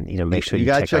 then make sure you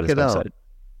check out his website.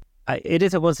 It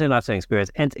is a once in a lifetime experience.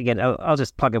 And again, I'll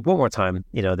just plug it one more time.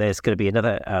 There's going to be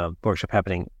another workshop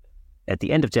happening at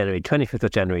the end of January, 25th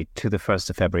of January to the 1st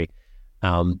of February.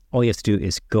 All you have to do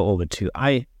is go over to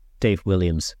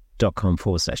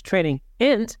idavewilliams.com/training.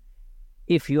 And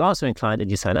if you are so inclined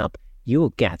and you sign up, you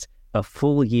will get a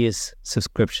full year's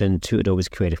subscription to Adobe's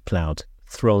Creative Cloud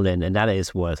thrown in, and that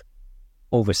is worth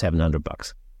over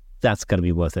 $700. That's going to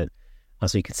be worth it.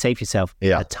 So you can save yourself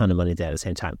a ton of money there at the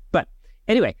same time. But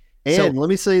anyway, and let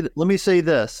me say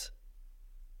this: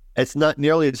 it's not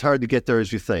nearly as hard to get there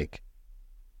as you think.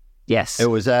 Yes, it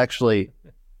was actually.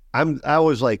 I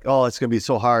was like, oh, it's going to be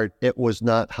so hard. It was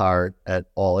not hard at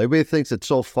all. Everybody thinks it's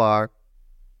so far.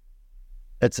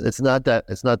 It's not that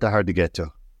hard to get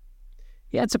to.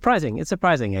 Yeah, it's surprising. It's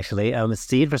surprising actually. It's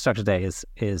the infrastructure there is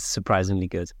surprisingly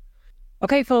good.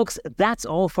 Okay, folks, that's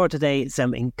all for today.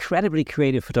 Some incredibly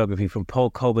creative photography from Paul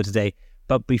Kober today.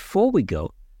 But before we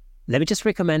go, let me just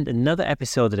recommend another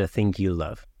episode that I think you'll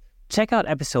love. Check out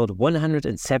episode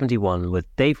 171 with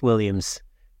Dave Williams,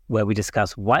 where we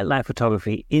discuss wildlife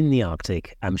photography in the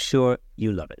Arctic. I'm sure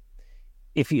you love it.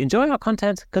 If you enjoy our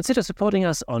content, consider supporting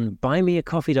us on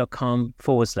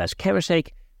buymeacoffee.com/CameraShake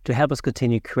to help us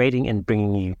continue creating and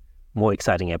bringing you more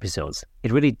exciting episodes.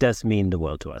 It really does mean the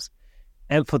world to us.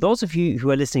 And for those of you who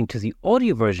are listening to the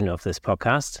audio version of this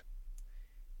podcast,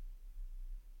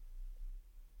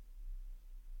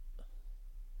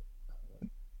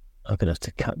 I'm going to have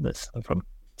to cut this. No problem.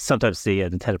 sometimes the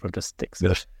teleprompter sticks.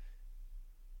 Yes.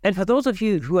 And for those of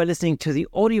you who are listening to the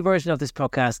audio version of this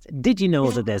podcast, did you know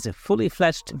that there's a fully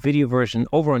fledged video version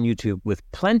over on YouTube with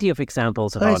plenty of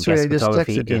examples of our guest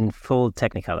photography in full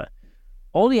Technicolor?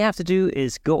 All you have to do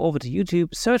is go over to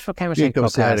YouTube, search for Camera Shake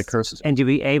Podcast, and you'll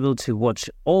be able to watch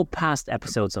all past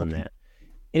episodes on there.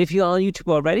 And if you're on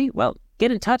YouTube already, well,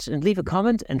 get in touch and leave a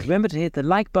comment. And remember to hit the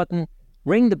like button,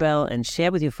 ring the bell, and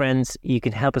share with your friends. You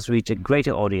can help us reach a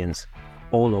greater audience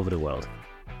all over the world.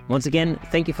 Once again,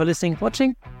 thank you for listening,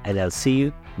 watching, and I'll see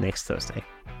you next Thursday.